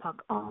 bad, pot,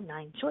 pock, all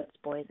 9 shorts,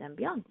 boys and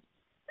beyond.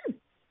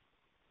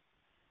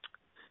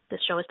 This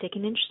show is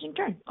taking an interesting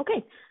turn.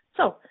 Okay,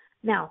 so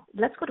now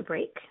let's go to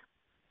break.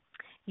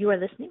 You are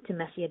listening to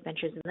Messy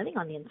Adventures in Living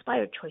on the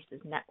Inspired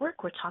Choices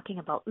Network. We're talking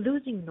about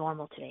losing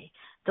normal today.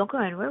 Don't go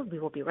anywhere. We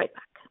will be right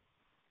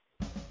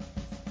back.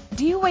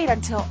 Do you wait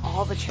until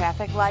all the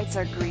traffic lights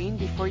are green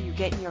before you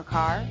get in your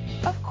car?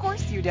 Of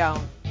course you don't.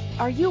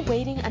 Are you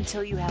waiting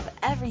until you have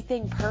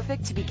everything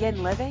perfect to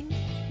begin living?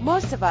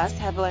 Most of us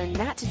have learned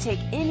not to take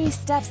any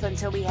steps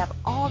until we have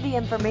all the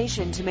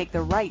information to make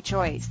the right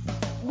choice.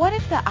 What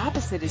if the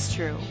opposite is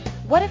true?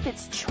 What if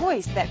it's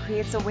choice that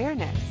creates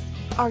awareness?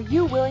 Are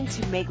you willing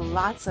to make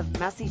lots of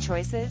messy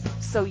choices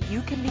so you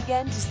can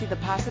begin to see the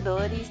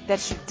possibilities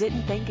that you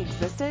didn't think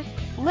existed?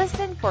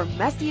 Listen for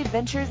Messy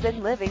Adventures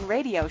in Living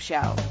radio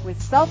show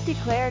with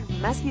self-declared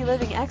messy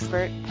living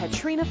expert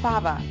Petrina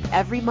Fava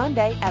every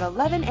Monday at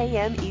 11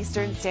 a.m.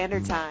 Eastern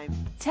Standard Time,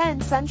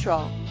 10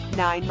 Central,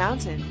 9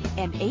 Mountain,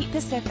 and 8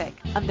 Pacific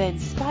on the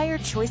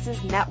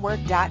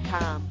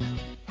InspiredChoicesNetwork.com.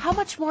 How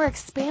much more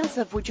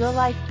expansive would your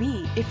life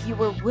be if you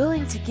were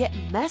willing to get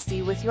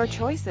messy with your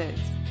choices?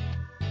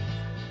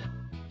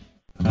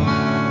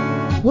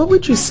 What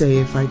would you say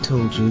if I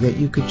told you that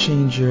you could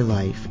change your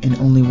life in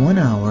only 1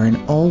 hour and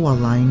all while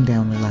lying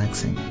down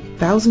relaxing?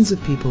 Thousands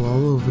of people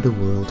all over the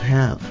world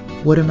have.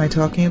 What am I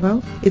talking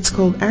about? It's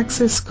called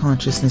Access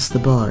Consciousness, the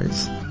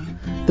bars.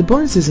 The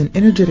bars is an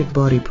energetic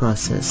body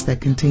process that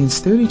contains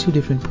 32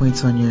 different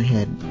points on your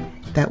head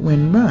that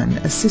when run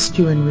assist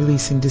you in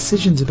releasing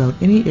decisions about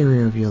any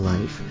area of your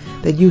life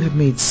that you have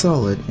made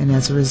solid and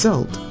as a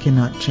result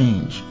cannot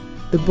change.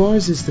 The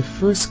bars is the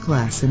first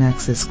class in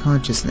Access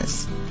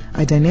Consciousness,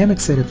 a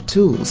dynamic set of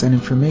tools and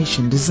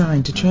information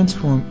designed to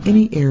transform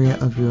any area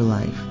of your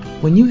life.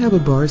 When you have a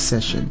bars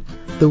session,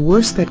 the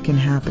worst that can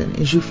happen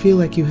is you feel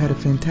like you had a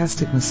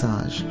fantastic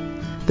massage.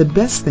 The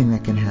best thing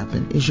that can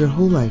happen is your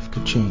whole life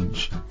could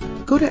change.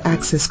 Go to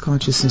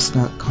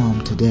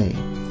accessconsciousness.com today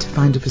to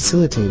find a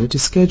facilitator to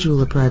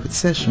schedule a private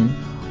session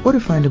or to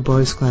find a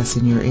bars class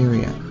in your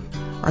area.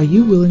 Are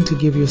you willing to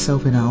give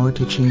yourself an hour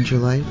to change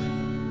your life?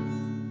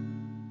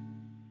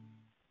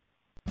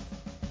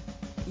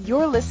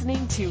 You're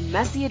listening to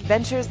Messy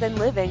Adventures in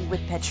Living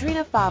with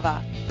Petrina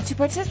Fava. To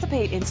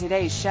participate in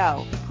today's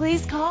show,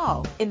 please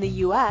call in the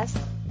U.S.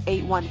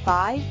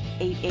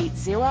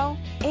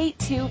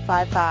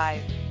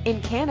 815-880-8255. In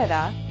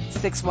Canada,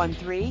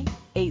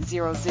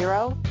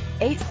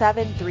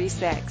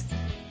 613-800-8736.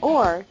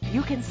 Or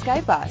you can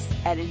Skype us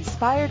at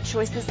Inspired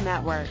Choices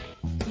Network.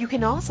 You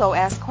can also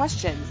ask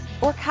questions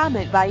or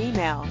comment by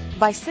email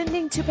by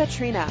sending to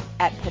Petrina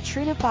at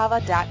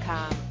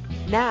petrinafava.com.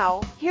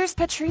 Now, here's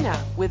Petrina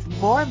with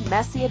more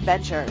Messy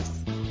Adventures.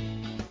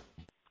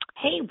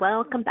 Hey,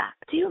 welcome back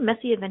to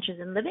Messy Adventures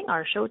in Living.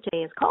 Our show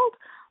today is called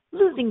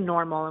Losing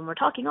Normal, and we're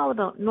talking all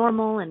about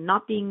normal and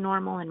not being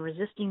normal and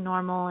resisting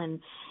normal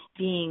and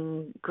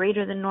being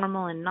greater than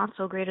normal and not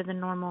so greater than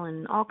normal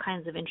and all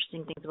kinds of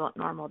interesting things about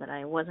normal that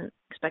I wasn't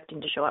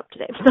expecting to show up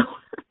today, so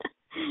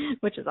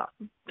which is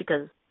awesome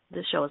because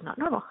this show is not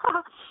normal.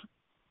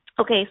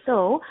 Okay,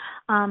 so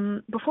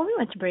before we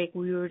went to break,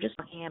 we were just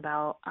talking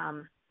about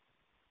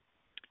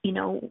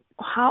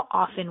how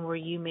often were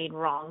you made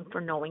wrong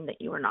for knowing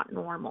that you were not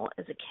normal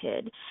as a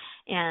kid?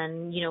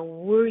 And,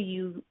 were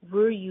you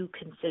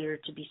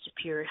considered to be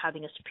superior,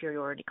 having a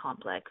superiority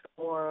complex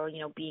or,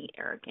 being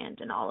arrogant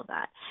and all of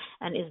that?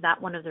 And is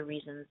that one of the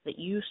reasons that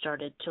you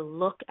started to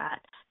look at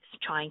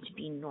trying to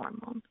be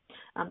normal?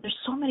 There's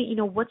so many,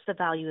 what's the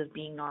value of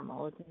being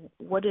normal?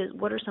 What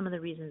are some of the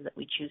reasons that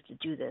we choose to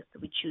do this,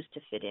 that we choose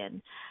to fit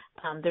in?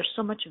 There's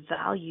so much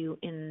value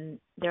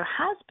there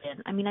has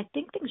been. I mean, I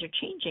think things are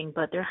changing,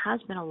 but there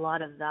has been a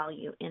lot of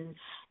value in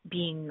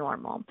being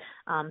normal.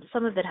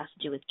 Some of it has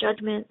to do with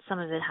judgment. Some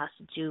of it has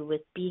to do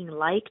with being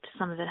liked.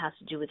 Some of it has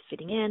to do with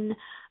fitting in,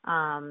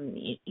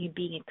 you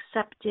being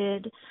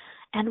accepted.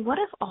 And what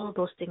if all of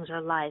those things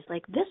are lies?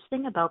 Like this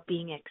thing about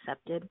being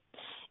accepted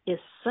is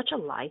such a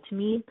lie to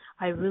me.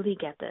 I really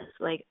get this.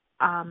 Like,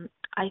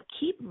 I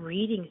keep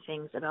reading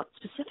things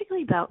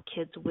specifically about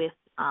kids with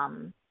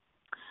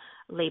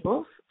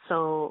labels.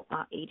 So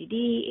ADD,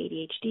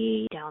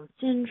 ADHD, Down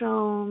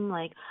syndrome.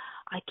 Like,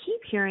 I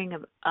keep hearing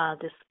of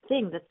this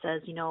thing that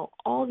says,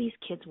 all these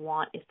kids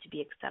want is to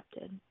be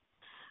accepted.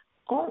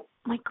 Oh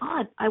my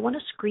God, I want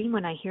to scream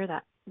when I hear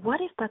that.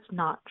 What if that's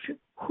not true?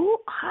 Who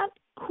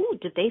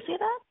did they say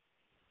that?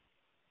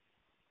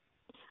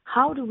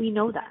 How do we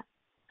know that?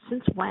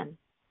 Since when?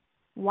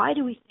 Why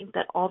do we think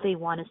that all they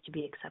want is to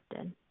be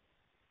accepted?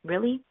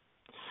 Really?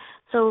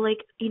 So,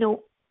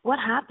 what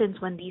happens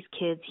when these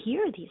kids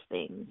hear these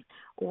things?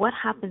 What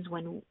happens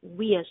when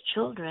we as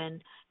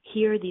children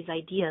hear these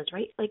ideas,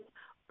 right?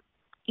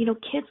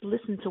 Kids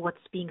listen to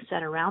what's being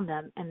said around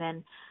them, and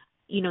then,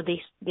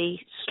 they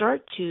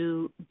start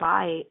to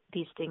buy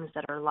these things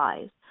that are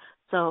lies.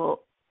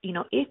 So,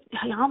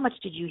 how much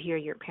did you hear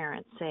your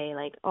parents say,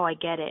 like, oh, I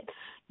get it.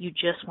 You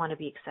just want to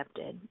be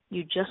accepted.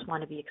 You just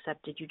want to be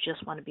accepted. You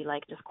just want to be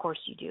liked. Of course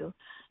you do.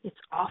 It's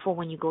awful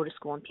when you go to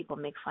school and people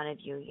make fun of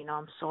you.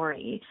 I'm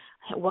sorry.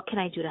 What can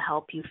I do to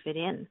help you fit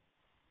in?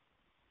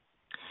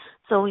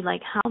 So,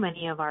 how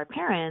many of our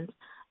parents,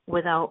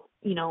 without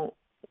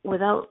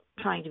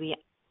trying to be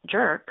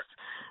jerks,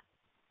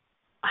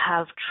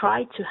 have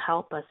tried to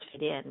help us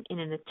fit in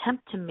an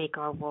attempt to make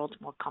our world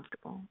more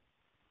comfortable?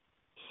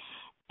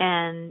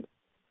 And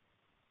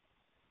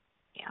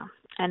Yeah.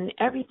 And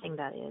everything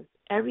that is,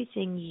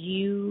 everything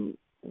you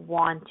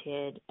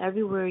wanted,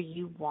 everywhere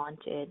you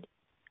wanted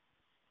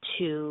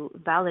to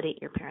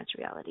validate your parents'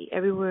 reality,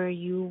 everywhere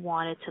you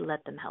wanted to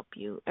let them help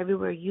you,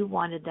 everywhere you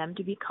wanted them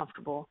to be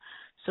comfortable,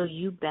 so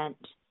you bent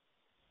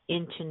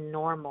into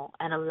normal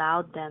and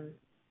allowed them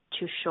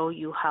to show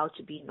you how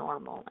to be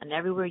normal. And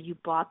everywhere you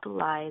bought the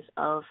lies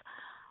of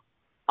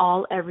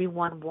all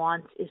everyone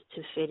wants is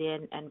to fit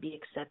in and be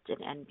accepted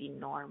and be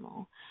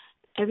normal.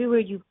 Everywhere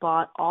you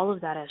bought all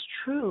of that as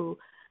true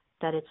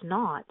that it's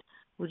not,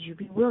 would you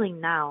be willing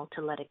now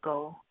to let it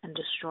go and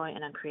destroy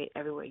and uncreate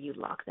everywhere you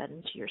lock that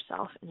into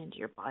yourself and into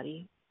your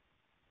body?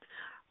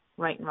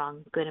 Right and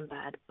wrong, good and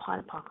bad, pot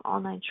and pock, all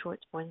nine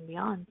shorts, boys and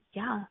beyond.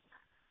 Yeah.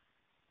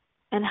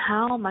 And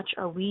how much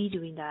are we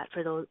doing that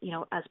for those,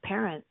 as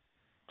parents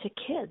to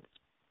kids?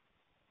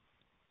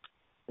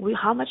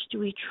 How much do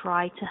we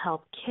try to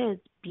help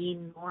kids be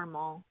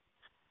normal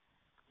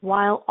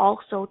while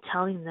also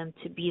telling them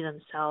to be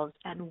themselves?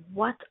 And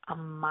what a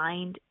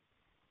mind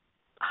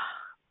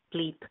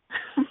bleep.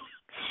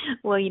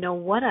 Well,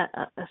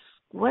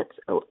 what's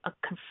a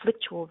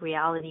conflictual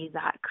reality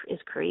that is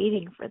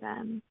creating for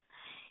them.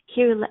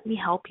 Here, let me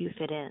help you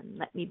fit in.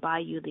 Let me buy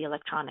you the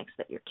electronics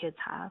that your kids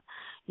have,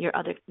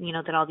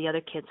 that all the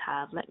other kids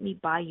have. Let me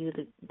buy you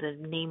the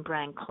name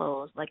brand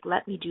clothes. Like,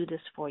 let me do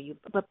this for you.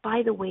 But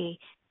by the way,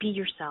 be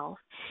yourself.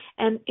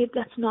 And if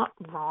that's not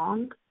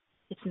wrong,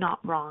 it's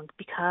not wrong,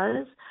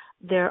 because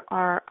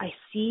I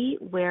see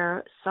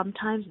where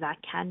sometimes that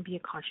can be a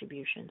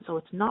contribution. So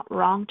it's not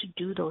wrong to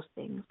do those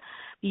things.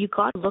 But you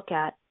got to look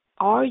at,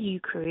 are you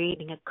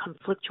creating a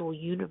conflictual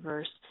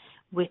universe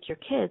with your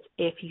kids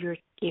if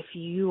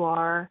you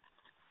are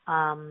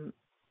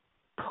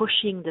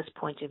pushing this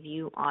point of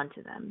view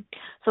onto them?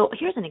 So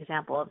here's an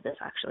example of this,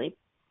 actually.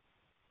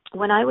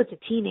 When I was a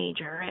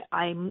teenager,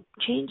 I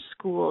changed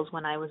schools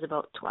when I was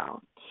about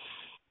 12.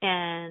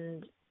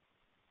 And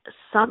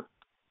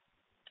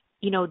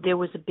there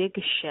was a big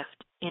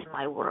shift in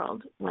my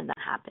world when that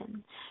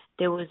happened.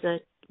 There was a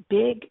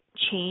big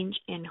change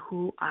in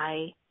who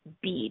I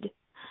beed.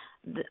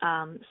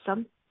 I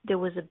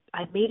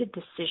made a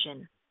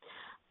decision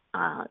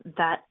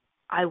that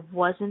I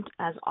wasn't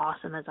as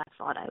awesome as I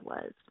thought I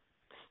was,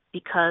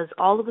 because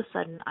all of a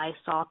sudden I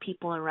saw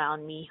people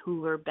around me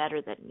who were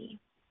better than me.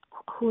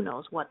 Who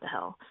knows what the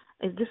hell?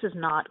 This is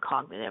not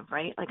cognitive,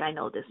 right? Like, I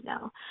know this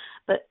now.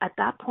 But at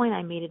that point,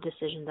 I made a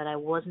decision that I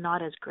was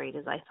not as great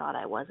as I thought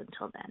I was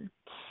until then.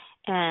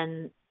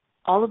 And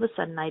all of a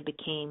sudden, I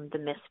became the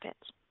misfit.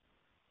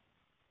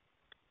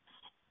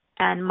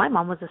 And my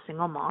mom was a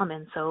single mom,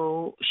 and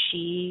so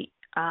she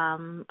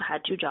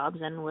had 2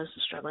 jobs and was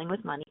struggling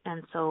with money.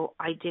 And so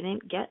I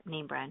didn't get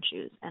name brand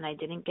shoes, and I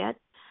didn't get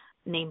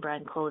name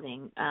brand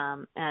clothing.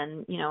 And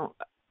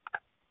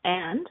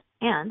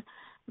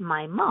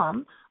my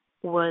mom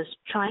was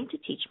trying to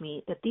teach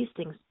me that these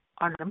things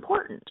are not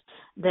important,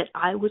 that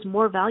I was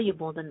more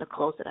valuable than the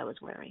clothes that I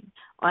was wearing,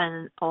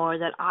 or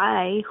that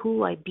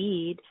who I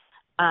bead,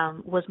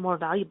 was more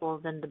valuable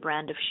than the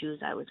brand of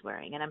shoes I was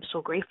wearing. And I'm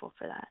so grateful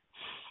for that.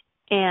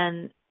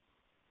 And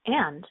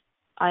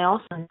I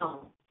also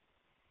know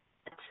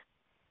that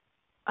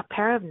a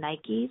pair of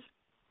Nikes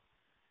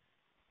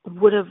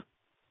would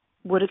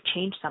have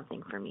changed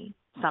something for me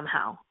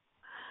somehow.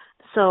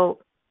 So,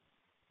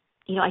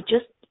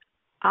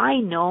 I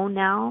know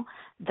now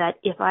that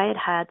if I had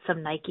had some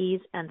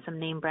Nikes and some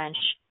name brand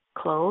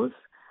clothes,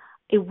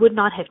 it would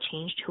not have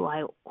changed who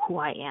I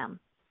am.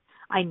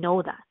 I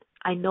know that.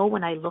 I know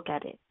when I look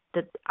at it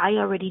that I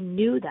already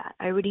knew that.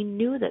 I already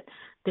knew that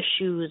the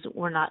shoes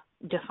were not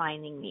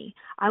defining me.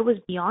 I was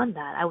beyond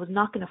that. I was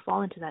not going to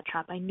fall into that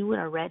trap. I knew it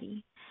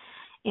already.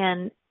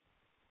 And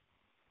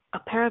a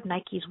pair of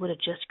Nikes would have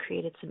just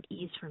created some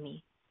ease for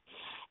me.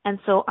 And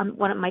so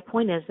my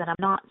point is that I'm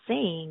not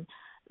saying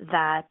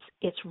that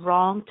it's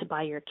wrong to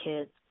buy your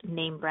kids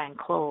name brand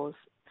clothes,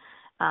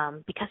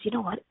 because you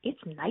know what? It's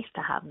nice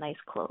to have nice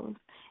clothes.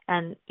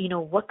 And,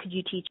 what could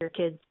you teach your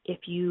kids if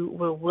you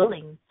were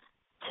willing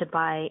to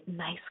buy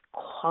nice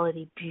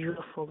quality,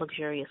 beautiful,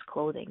 luxurious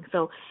clothing?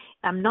 So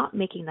I'm not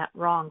making that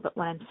wrong, but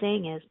what I'm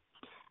saying is,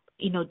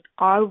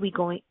 are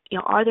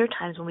there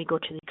times when we go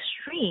to the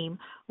extreme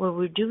where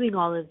we're doing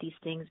all of these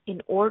things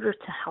in order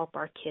to help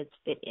our kids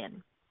fit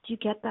in? Do you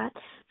get that?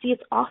 See,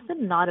 it's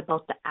often not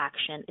about the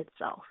action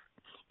itself.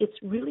 It's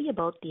really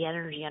about the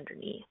energy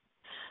underneath.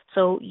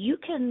 So you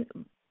can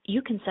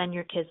send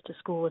your kids to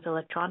school with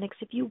electronics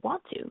if you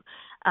want to.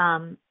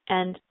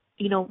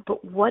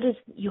 But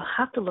you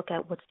have to look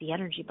at what's the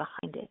energy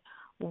behind it.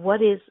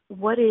 What is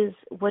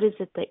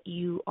it that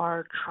you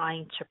are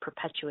trying to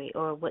perpetuate,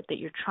 or what that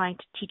you're trying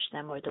to teach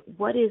them, or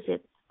what is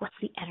it? What's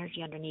the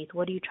energy underneath?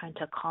 What are you trying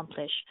to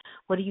accomplish?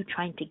 What are you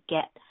trying to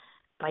get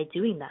by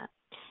doing that?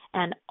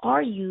 And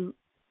are you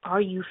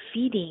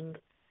feeding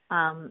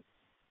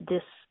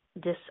this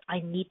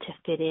I need to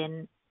fit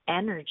in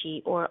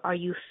energy, or are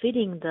you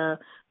fitting the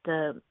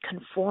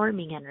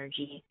conforming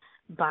energy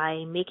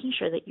by making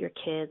sure that your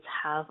kids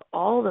have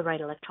all the right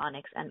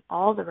electronics and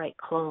all the right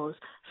clothes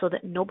so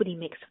that nobody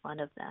makes fun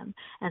of them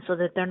and so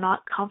that they're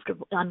not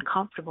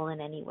uncomfortable in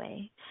any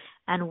way?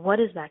 And what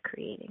is that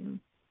creating?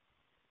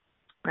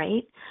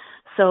 Right?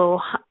 So,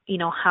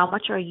 how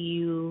much are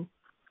you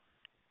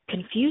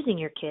confusing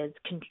your kids,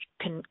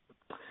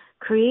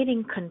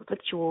 creating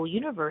conflictual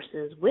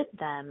universes with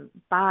them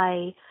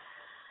by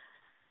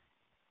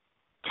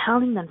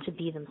telling them to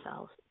be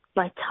themselves,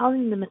 by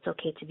telling them it's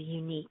okay to be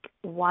unique,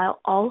 while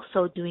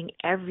also doing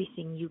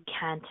everything you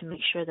can to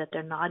make sure that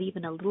they're not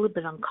even a little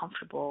bit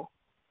uncomfortable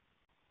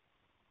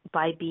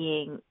by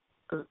being,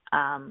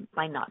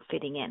 by not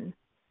fitting in.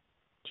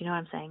 Do you know what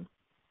I'm saying?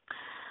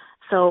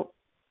 So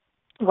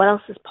what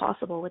else is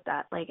possible with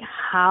that? Like,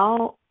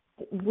 how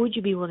would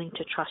you be willing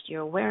to trust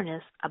your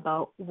awareness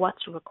about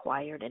what's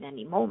required in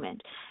any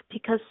moment?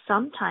 Because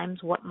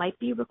sometimes what might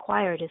be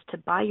required is to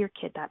buy your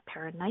kid that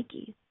pair of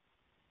Nikes.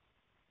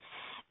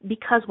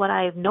 Because what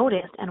I've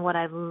noticed and what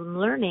I'm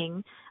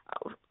learning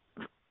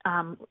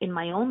in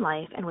my own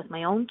life and with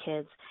my own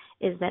kids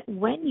is that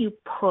when you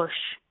push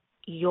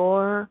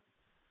your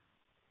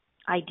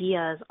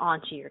ideas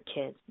onto your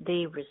kids,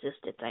 they resist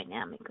it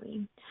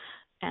dynamically.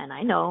 And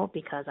I know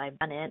because I've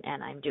done it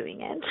and I'm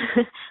doing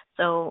it.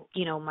 So,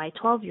 my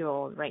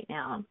 12-year-old right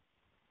now,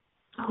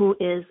 who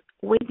is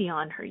way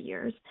beyond her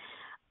years,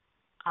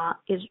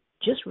 is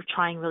just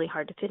trying really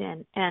hard to fit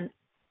in. And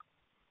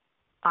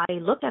I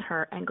look at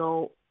her and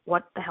go,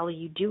 what the hell are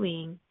you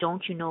doing?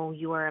 Don't you know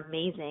you are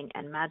amazing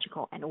and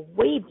magical and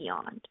way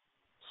beyond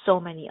so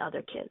many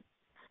other kids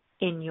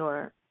in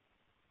your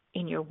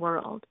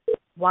world?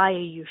 Why are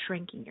you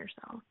shrinking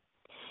yourself?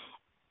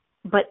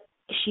 But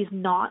she's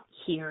not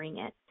hearing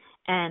it.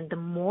 And the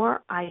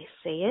more I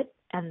say it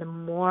and the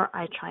more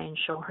I try and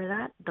show her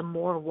that, the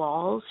more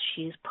walls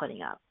she's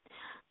putting up.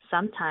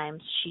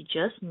 Sometimes she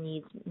just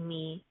needs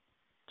me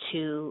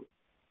to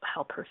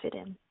help her fit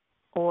in,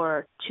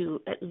 or to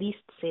at least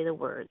say the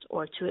words,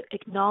 or to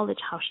acknowledge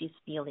how she's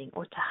feeling,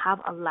 or to have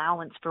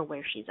allowance for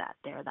where she's at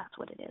there. That's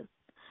what it is.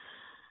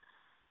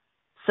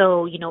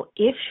 So,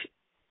 if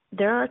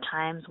there are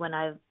times when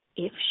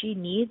if she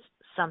needs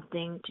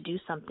something to do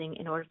something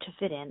in order to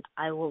fit in,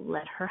 I will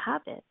let her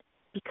have it,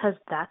 because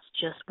that's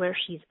just where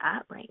she's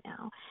at right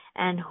now.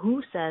 And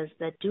who says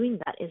that doing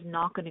that is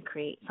not going to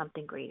create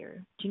something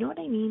greater? Do you know what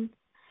I mean?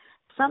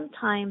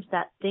 Sometimes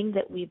that thing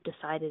that we've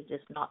decided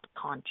is not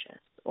conscious,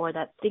 or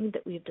that thing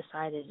that we've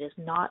decided is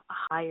not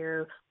a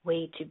higher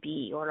way to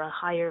be or a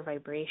higher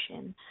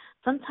vibration,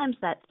 sometimes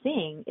that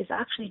thing is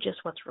actually just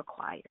what's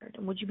required.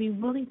 And would you be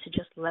willing to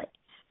just let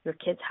your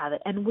kids have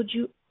it? And would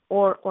you,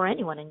 or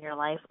anyone in your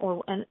life,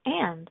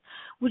 and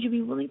would you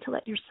be willing to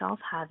let yourself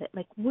have it?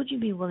 Like, would you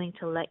be willing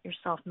to let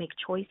yourself make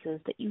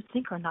choices that you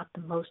think are not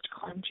the most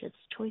conscious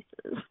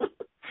choices?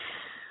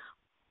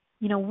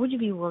 Would you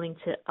be willing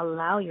to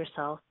allow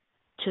yourself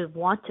to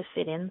want to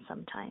fit in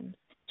sometimes,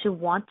 to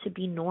want to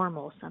be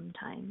normal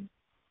sometimes?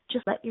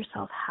 Just let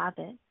yourself have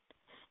it,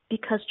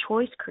 because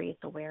choice creates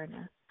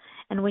awareness.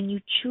 And when you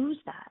choose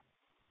that,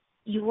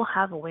 you will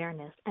have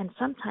awareness. And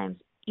sometimes,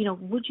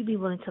 would you be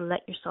willing to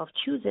let yourself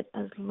choose it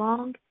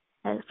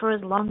for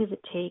as long as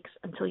it takes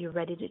until you're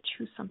ready to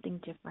choose something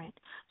different?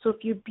 So if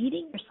you're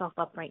beating yourself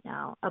up right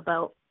now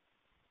about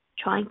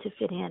trying to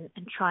fit in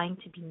and trying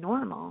to be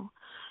normal,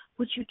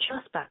 would you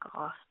just back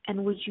off,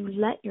 and would you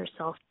let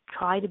yourself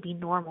try to be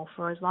normal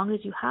for as long as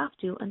you have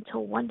to,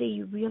 until one day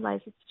you realize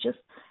you're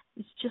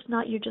just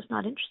not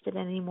interested in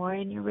anymore,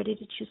 and you're ready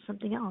to choose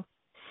something else?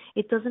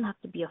 It doesn't have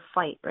to be a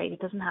fight, right? It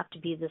doesn't have to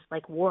be this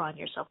like war on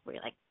yourself where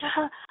you're like,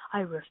 I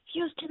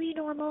refuse to be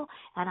normal,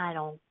 and I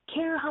don't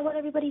care what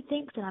everybody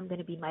thinks, and I'm going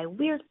to be my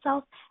weird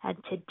self, and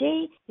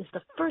today is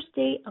the first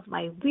day of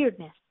my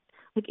weirdness.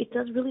 Like,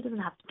 really doesn't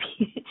have to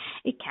be.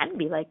 It can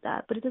be like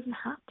that, but it doesn't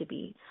have to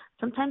be.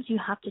 Sometimes you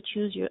have to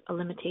choose a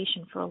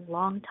limitation for a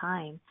long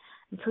time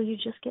until you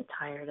just get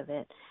tired of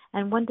it,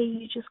 and one day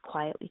you just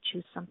quietly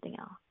choose something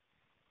else.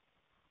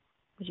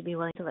 Would you be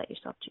willing to let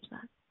yourself choose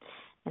that?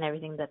 And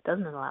everything that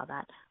doesn't allow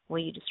that, will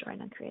you destroy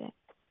and uncreate it?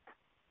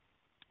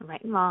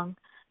 Right and wrong,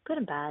 good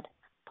and bad,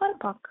 pot and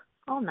puck,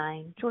 all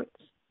nine, shorts,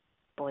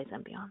 boys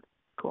and beyond.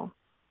 Cool.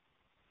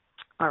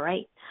 All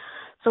right.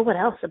 So what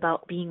else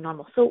about being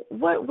normal? So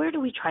where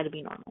do we try to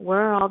be normal? Where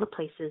are all the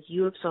places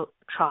you have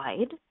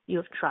tried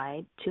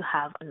to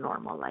have a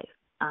normal life?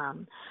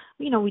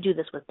 We do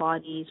this with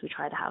bodies. We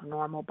try to have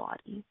normal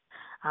bodies.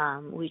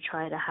 We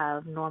try to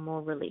have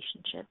normal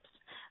relationships.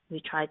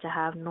 We try to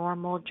have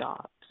normal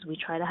jobs. We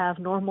try to have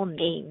normal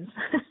names.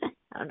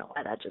 I don't know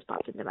why that just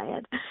popped into my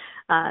head.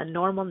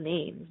 Normal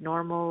names,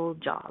 normal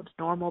jobs,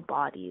 normal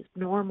bodies,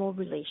 normal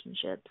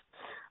relationships,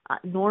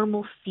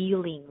 normal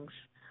feelings,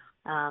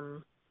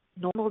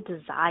 normal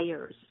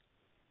desires.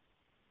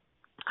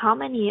 How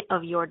many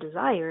of your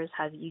desires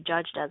have you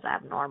judged as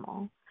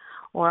abnormal?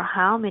 Or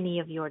how many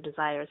of your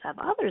desires have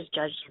others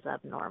judged as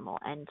abnormal?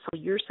 And so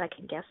you're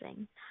second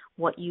guessing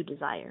what you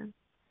desire.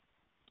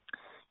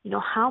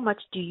 How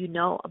much do you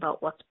know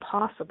about what's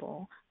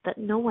possible that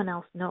no one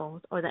else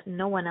knows or that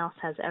no one else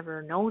has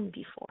ever known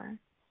before?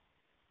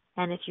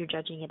 And if you're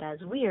judging it as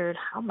weird,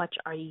 how much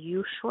are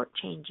you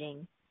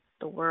shortchanging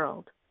the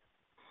world?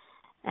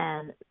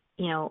 And,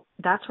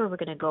 that's where we're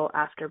going to go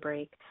after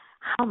break.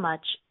 How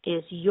much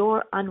is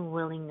your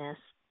unwillingness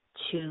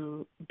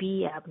to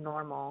be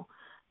abnormal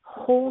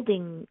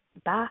holding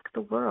back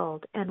the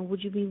world? And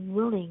would you be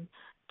willing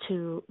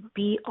to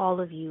be all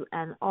of you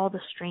and all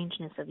the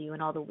strangeness of you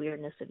and all the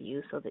weirdness of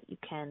you so that you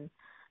can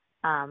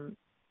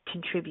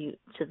contribute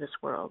to this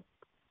world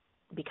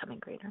becoming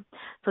greater?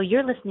 So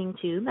you're listening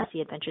to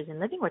Messy Adventures in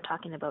Living. We're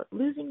talking about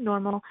losing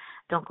normal.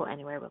 Don't go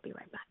anywhere. We'll be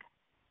right back.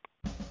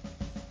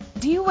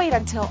 Do you wait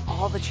until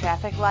all the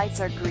traffic lights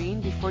are green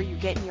before you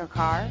get in your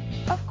car?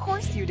 Of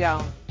course you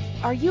don't.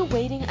 Are you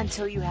waiting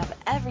until you have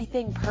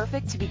everything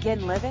perfect to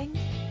begin living?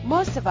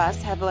 Most of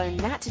us have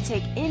learned not to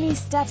take any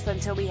steps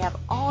until we have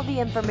all the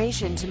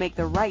information to make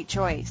the right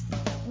choice.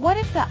 What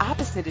if the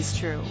opposite is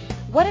true?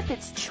 What if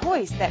it's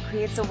choice that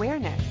creates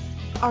awareness?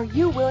 Are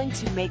you willing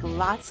to make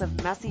lots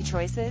of messy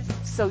choices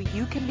so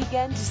you can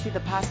begin to see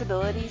the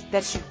possibilities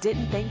that you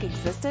didn't think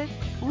existed?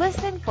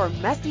 Listen for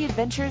Messy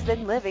Adventures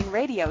in Living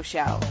radio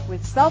show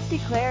with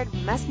self-declared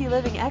messy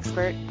living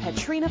expert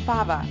Petrina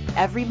Fava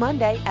every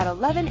Monday at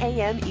 11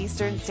 a.m.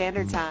 Eastern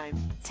Standard Time,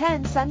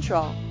 10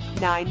 Central,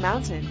 9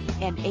 Mountain,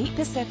 and 8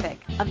 Pacific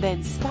on the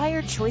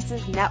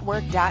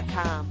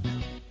InspiredChoicesNetwork.com.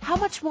 How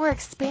much more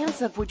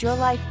expansive would your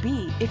life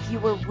be if you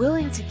were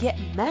willing to get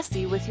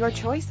messy with your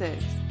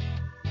choices?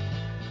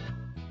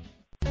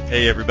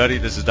 Hey everybody,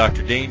 this is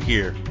Dr. Dane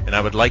here, and I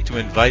would like to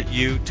invite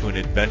you to an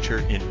adventure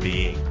in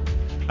being.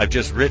 I've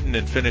just written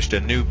and finished a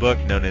new book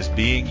known as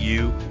Being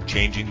You,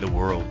 Changing the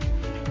World.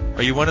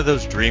 Are you one of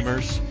those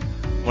dreamers?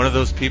 One of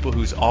those people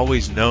who's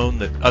always known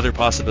that other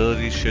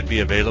possibilities should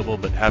be available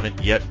but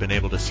haven't yet been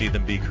able to see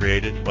them be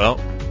created? Well,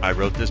 I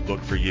wrote this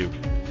book for you.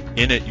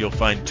 In it, you'll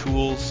find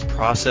tools,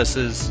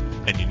 processes,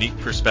 and unique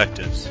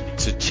perspectives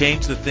to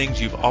change the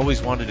things you've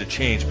always wanted to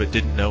change but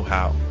didn't know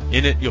how.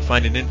 In it, you'll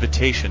find an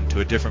invitation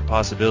to a different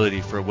possibility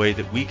for a way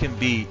that we can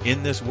be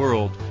in this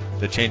world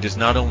that changes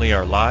not only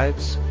our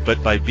lives,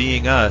 but by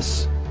being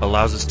us,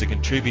 allows us to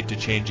contribute to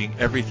changing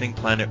everything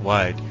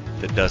planet-wide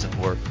that doesn't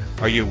work.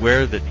 Are you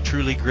aware that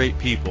truly great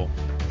people,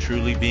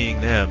 truly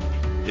being them,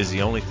 is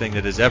the only thing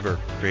that has ever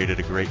created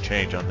a great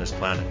change on this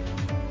planet?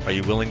 Are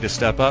you willing to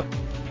step up?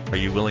 Are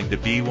you willing to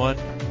be one?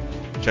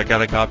 Check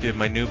out a copy of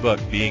my new book,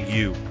 Being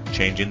You,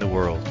 Changing the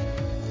World.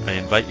 I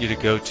invite you to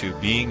go to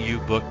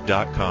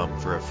beingyoubook.com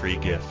for a free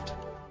gift.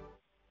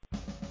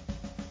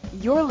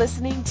 You're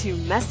listening to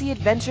Messy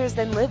Adventures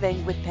in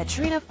Living with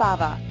Petrina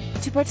Fava.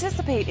 To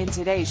participate in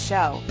today's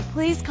show,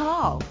 please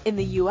call in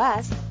the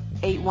U.S.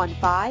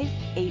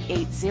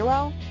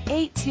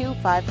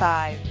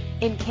 815-880-8255.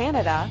 In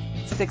Canada,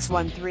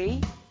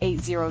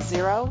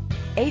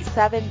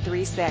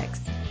 613-800-8736.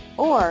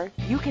 Or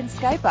you can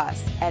Skype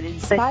us at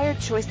Inspired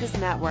Choices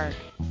Network.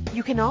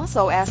 You can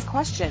also ask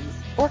questions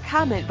or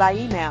comment by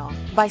email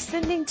by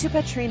sending to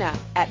Petrina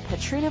at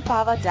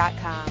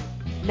petrinafava.com.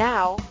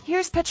 Now,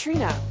 here's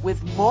Petrina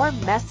with more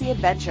Messy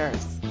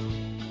Adventures.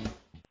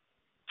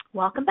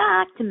 Welcome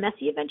back to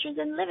Messy Adventures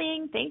in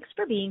Living. Thanks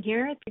for being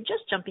here. If you're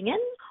just jumping in,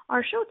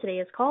 our show today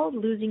is called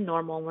Losing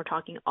Normal. We're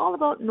talking all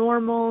about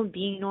normal,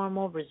 being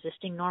normal,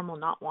 resisting normal,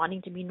 not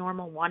wanting to be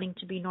normal, wanting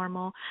to be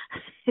normal,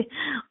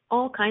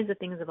 all kinds of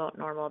things about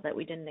normal that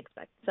we didn't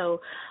expect.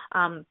 So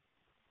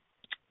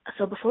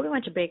before we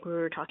went to break, we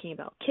were talking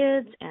about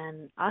kids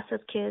and us as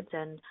kids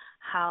and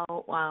how,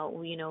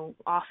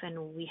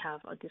 often we have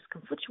this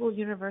conflictual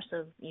universe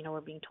of,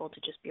 we're being told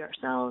to just be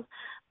ourselves,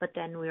 but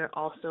then we're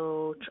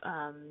also,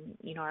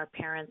 our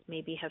parents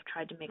maybe have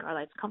tried to make our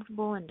lives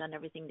comfortable and done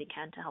everything they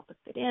can to help us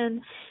fit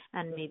in,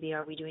 and maybe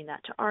are we doing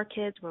that to our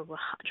kids where we're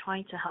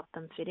trying to help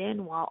them fit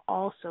in while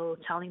also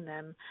telling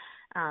them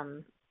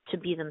to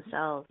be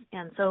themselves.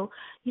 And so,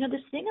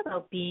 this thing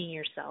about being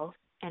yourself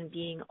and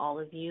being all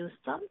of you,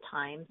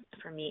 sometimes,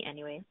 for me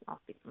anyway, I'll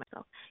speak for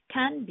myself,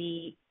 can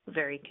be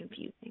very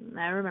confusing.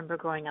 I remember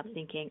growing up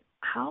thinking,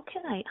 how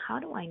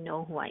do I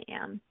know who I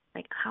am?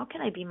 Like, how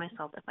can I be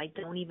myself if I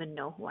don't even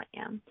know who I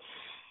am?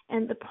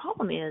 And the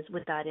problem is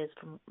with that is,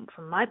 from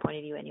my point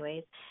of view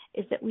anyways,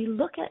 is that we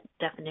look at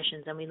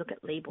definitions and we look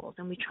at labels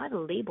and we try to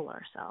label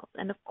ourselves.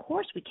 And of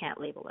course we can't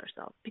label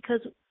ourselves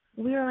because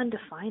we're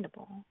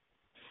undefinable.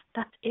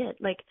 That's it.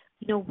 Like,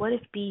 what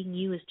if being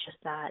you is just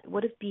that?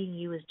 What if being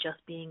you is just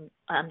being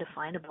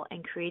undefinable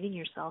and creating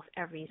yourself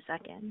every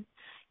second,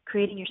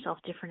 creating yourself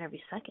different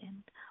every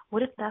second?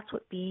 What if that's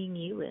what being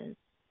you is?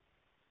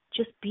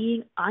 Just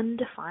being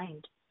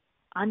undefined,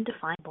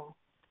 undefinable,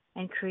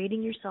 and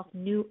creating yourself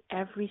new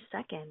every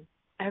second,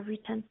 every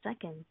 10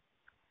 seconds.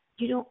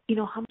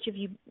 How much have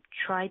you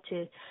tried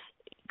to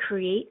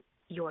create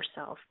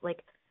yourself,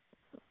 like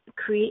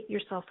create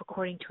yourself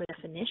according to a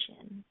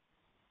definition?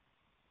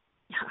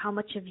 How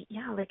much of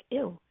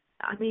ew.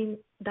 I mean,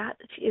 that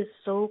is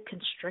so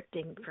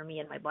constricting for me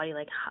and my body.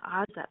 Like,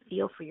 how does that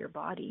feel for your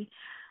body?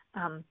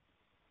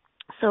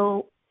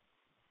 So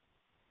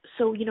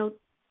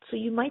So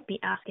you might be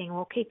asking,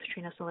 well, okay,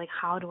 Katrina, so like,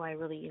 how do I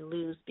really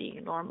lose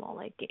being normal?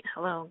 Like,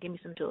 hello, give me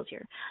some tools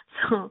here.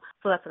 So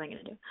that's what I'm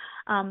going to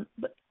do.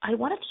 But I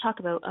wanted to talk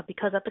about,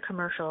 because at the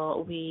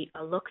commercial, we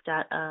looked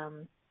at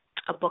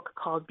a book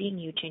called Being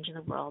You, Changing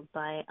the World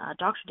by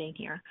Dr. Dain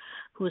Heer,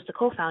 who is the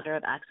co-founder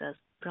of Access,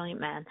 brilliant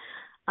man.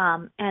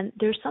 And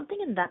there's something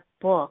in that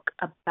book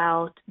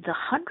about the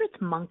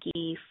 100th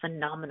monkey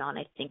phenomenon,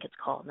 I think it's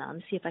called now. Let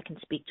me see if I can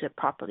speak to it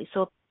properly.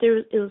 So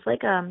it was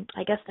like,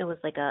 I guess there was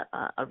like a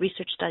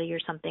research study or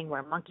something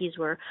where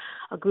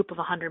a group of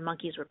 100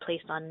 monkeys were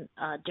placed on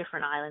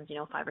different islands,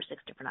 5 or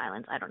 6 different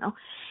islands, I don't know.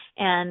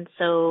 And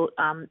so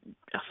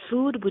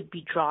food would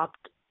be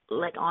dropped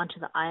like onto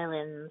the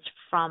islands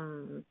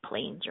from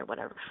planes or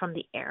whatever, from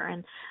the air,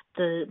 and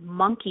the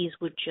monkeys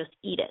would just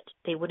eat it.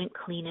 They wouldn't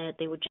clean it.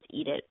 They would just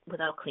eat it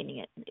without cleaning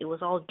it. It was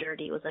all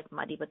dirty. It was like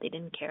muddy, but they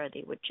didn't care.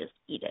 They would just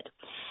eat it.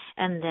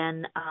 And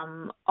then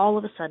all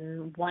of a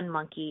sudden, one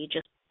monkey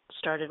just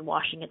started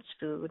washing its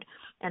food,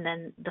 and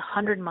then the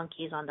 100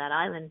 monkeys on that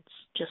island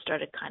just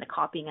started kind of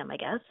copying him, I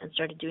guess, and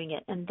started doing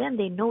it. And then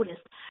they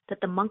noticed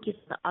that the monkeys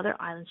on the other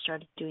islands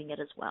started doing it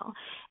as well.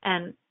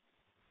 And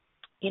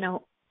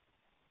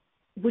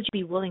would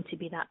you be willing to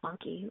be that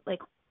monkey? Like,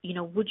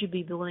 would you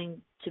be willing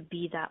to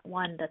be that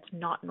one that's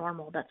not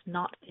normal, that's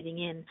not fitting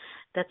in,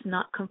 that's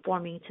not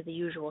conforming to the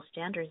usual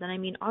standards? And I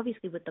mean,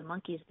 obviously with the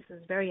monkeys, this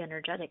is very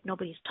energetic.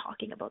 Nobody's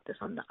talking about this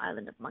on the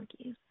island of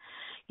monkeys.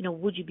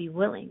 Would you be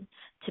willing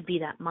to be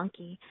that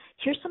monkey?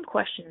 Here's some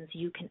questions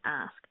you can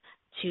ask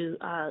to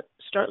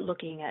start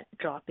looking at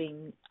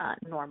dropping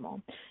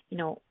normal.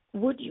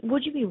 Would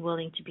you be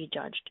willing to be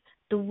judged?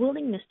 The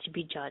willingness to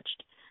be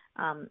judged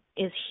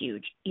is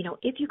huge.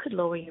 If you could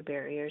lower your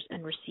barriers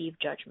and receive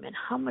judgment,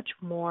 how much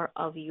more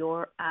of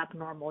your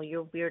abnormal,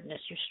 your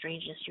weirdness, your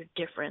strangeness, your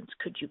difference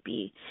could you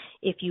be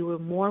if you were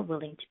more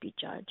willing to be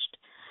judged?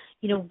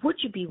 Would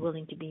you be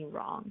willing to be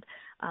wrong?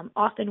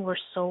 Often we're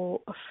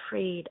so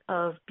afraid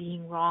of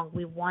being wrong.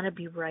 We want to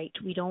be right.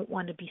 We don't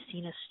want to be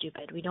seen as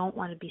stupid. We don't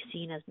want to be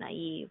seen as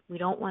naive. We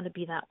don't want to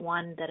be that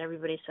one that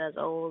everybody says,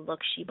 oh, look,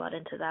 she bought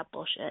into that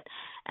bullshit,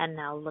 and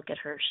now look at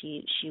her.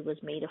 She was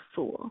made a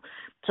fool.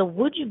 So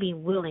would you be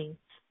willing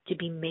to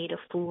be made a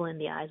fool in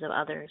the eyes of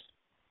others?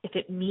 If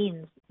it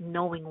means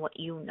knowing what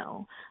you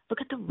know.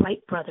 Look at the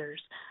Wright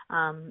brothers.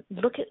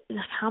 Look at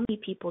how many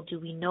people do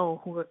we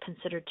know who were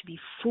considered to be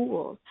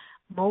fools.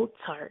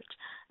 Mozart,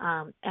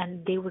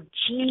 and they were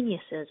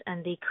geniuses,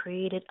 and they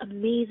created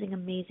amazing,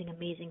 amazing,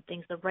 amazing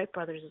things. The Wright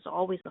brothers is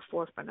always the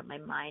forefront of my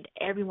mind.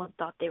 Everyone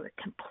thought they were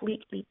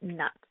completely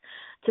nuts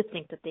to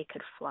think that they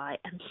could fly,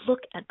 and look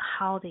at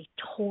how they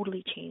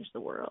totally changed the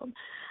world.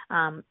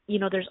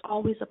 There's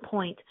always a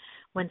point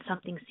when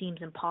something seems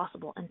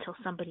impossible until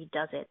somebody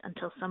does it,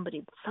 until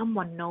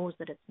someone knows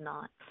that it's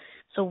not.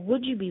 So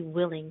would you be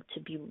willing to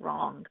be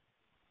wrong?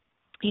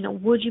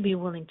 Would you be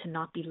willing to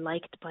not be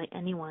liked by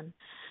anyone?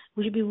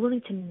 Would you be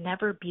willing to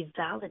never be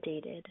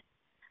validated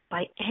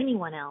by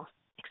anyone else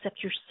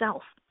except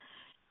yourself?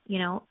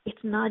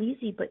 It's not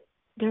easy, but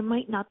there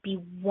might not be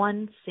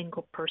one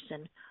single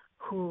person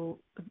who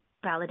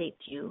validates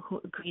you, who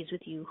agrees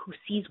with you, who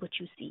sees what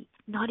you see.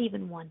 Not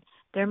even one.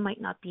 There might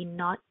not be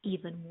not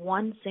even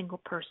one single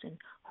person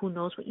who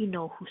knows what you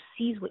know, who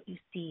sees what you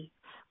see.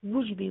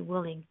 Would you be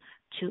willing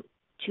to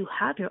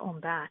have your own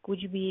back?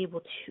 Would you be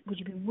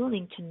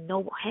willing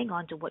to hang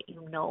on to what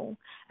you know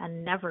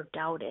and never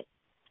doubt it?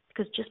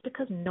 Because just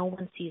because no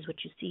one sees what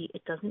you see,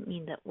 it doesn't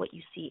mean that what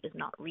you see is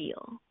not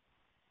real.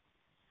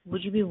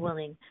 Would you be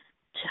willing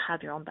to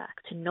have your own back,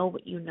 to know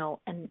what you know?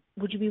 And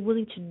would you be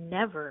willing to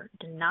never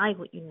deny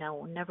what you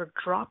know, never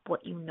drop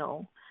what you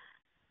know,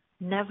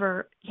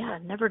 never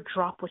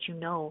drop what you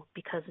know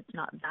because it's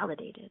not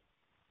validated?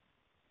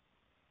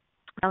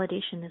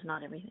 Validation is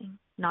not everything.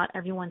 Not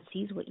everyone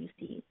sees what you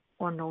see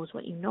or knows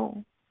what you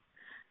know.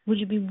 Would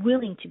you be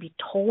willing to be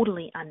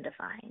totally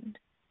undefined?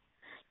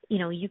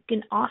 You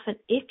can often,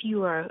 if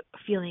you are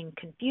feeling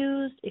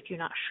confused, if you're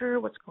not sure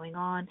what's going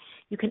on,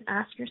 you can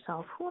ask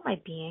yourself, who am I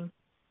being?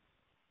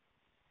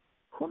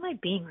 Who am I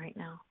being right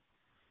now?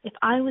 If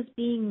I was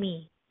being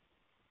me,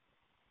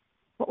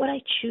 what would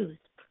I choose?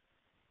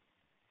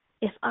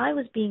 If I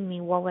was being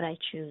me, what would I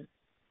choose?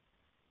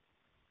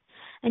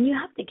 And you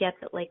have to get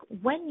that, like,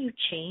 when you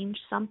change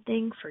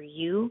something for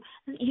you,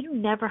 you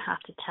never have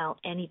to tell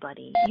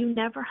anybody. You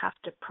never have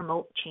to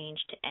promote change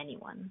to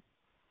anyone.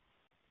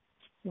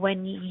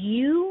 When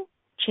you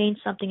change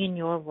something in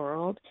your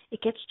world,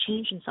 it gets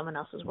changed in someone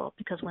else's world,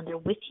 because when they're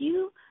with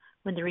you,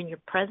 when they're in your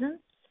presence,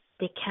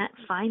 they can't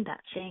find that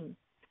thing.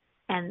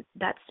 And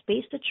that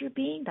space that you're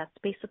being, that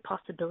space of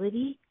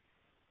possibility,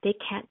 they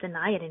can't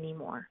deny it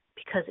anymore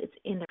because it's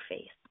in their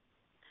face.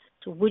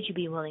 So would you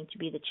be willing to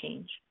be the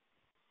change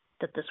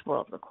that this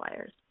world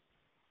requires,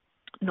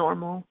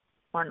 normal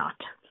or not?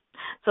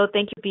 So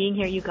thank you for being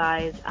here, you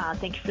guys.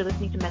 Thank you for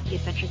listening to Messy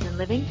Adventures in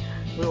Living.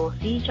 We will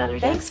see each other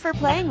again. Thanks for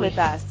playing with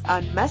us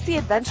on Messy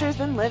Adventures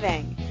in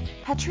Living.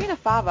 Katrina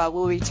Fava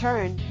will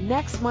return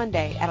next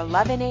Monday at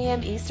 11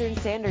 a.m. Eastern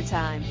Standard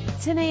Time,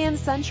 10 a.m.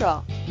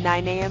 Central,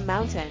 9 a.m.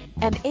 Mountain,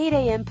 and 8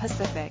 a.m.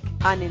 Pacific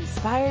on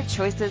Inspired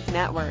Choices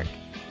Network.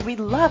 We'd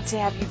love to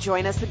have you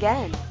join us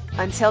again.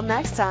 Until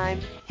next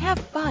time, have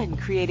fun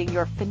creating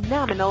your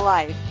phenomenal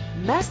life.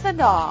 Mess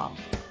and all.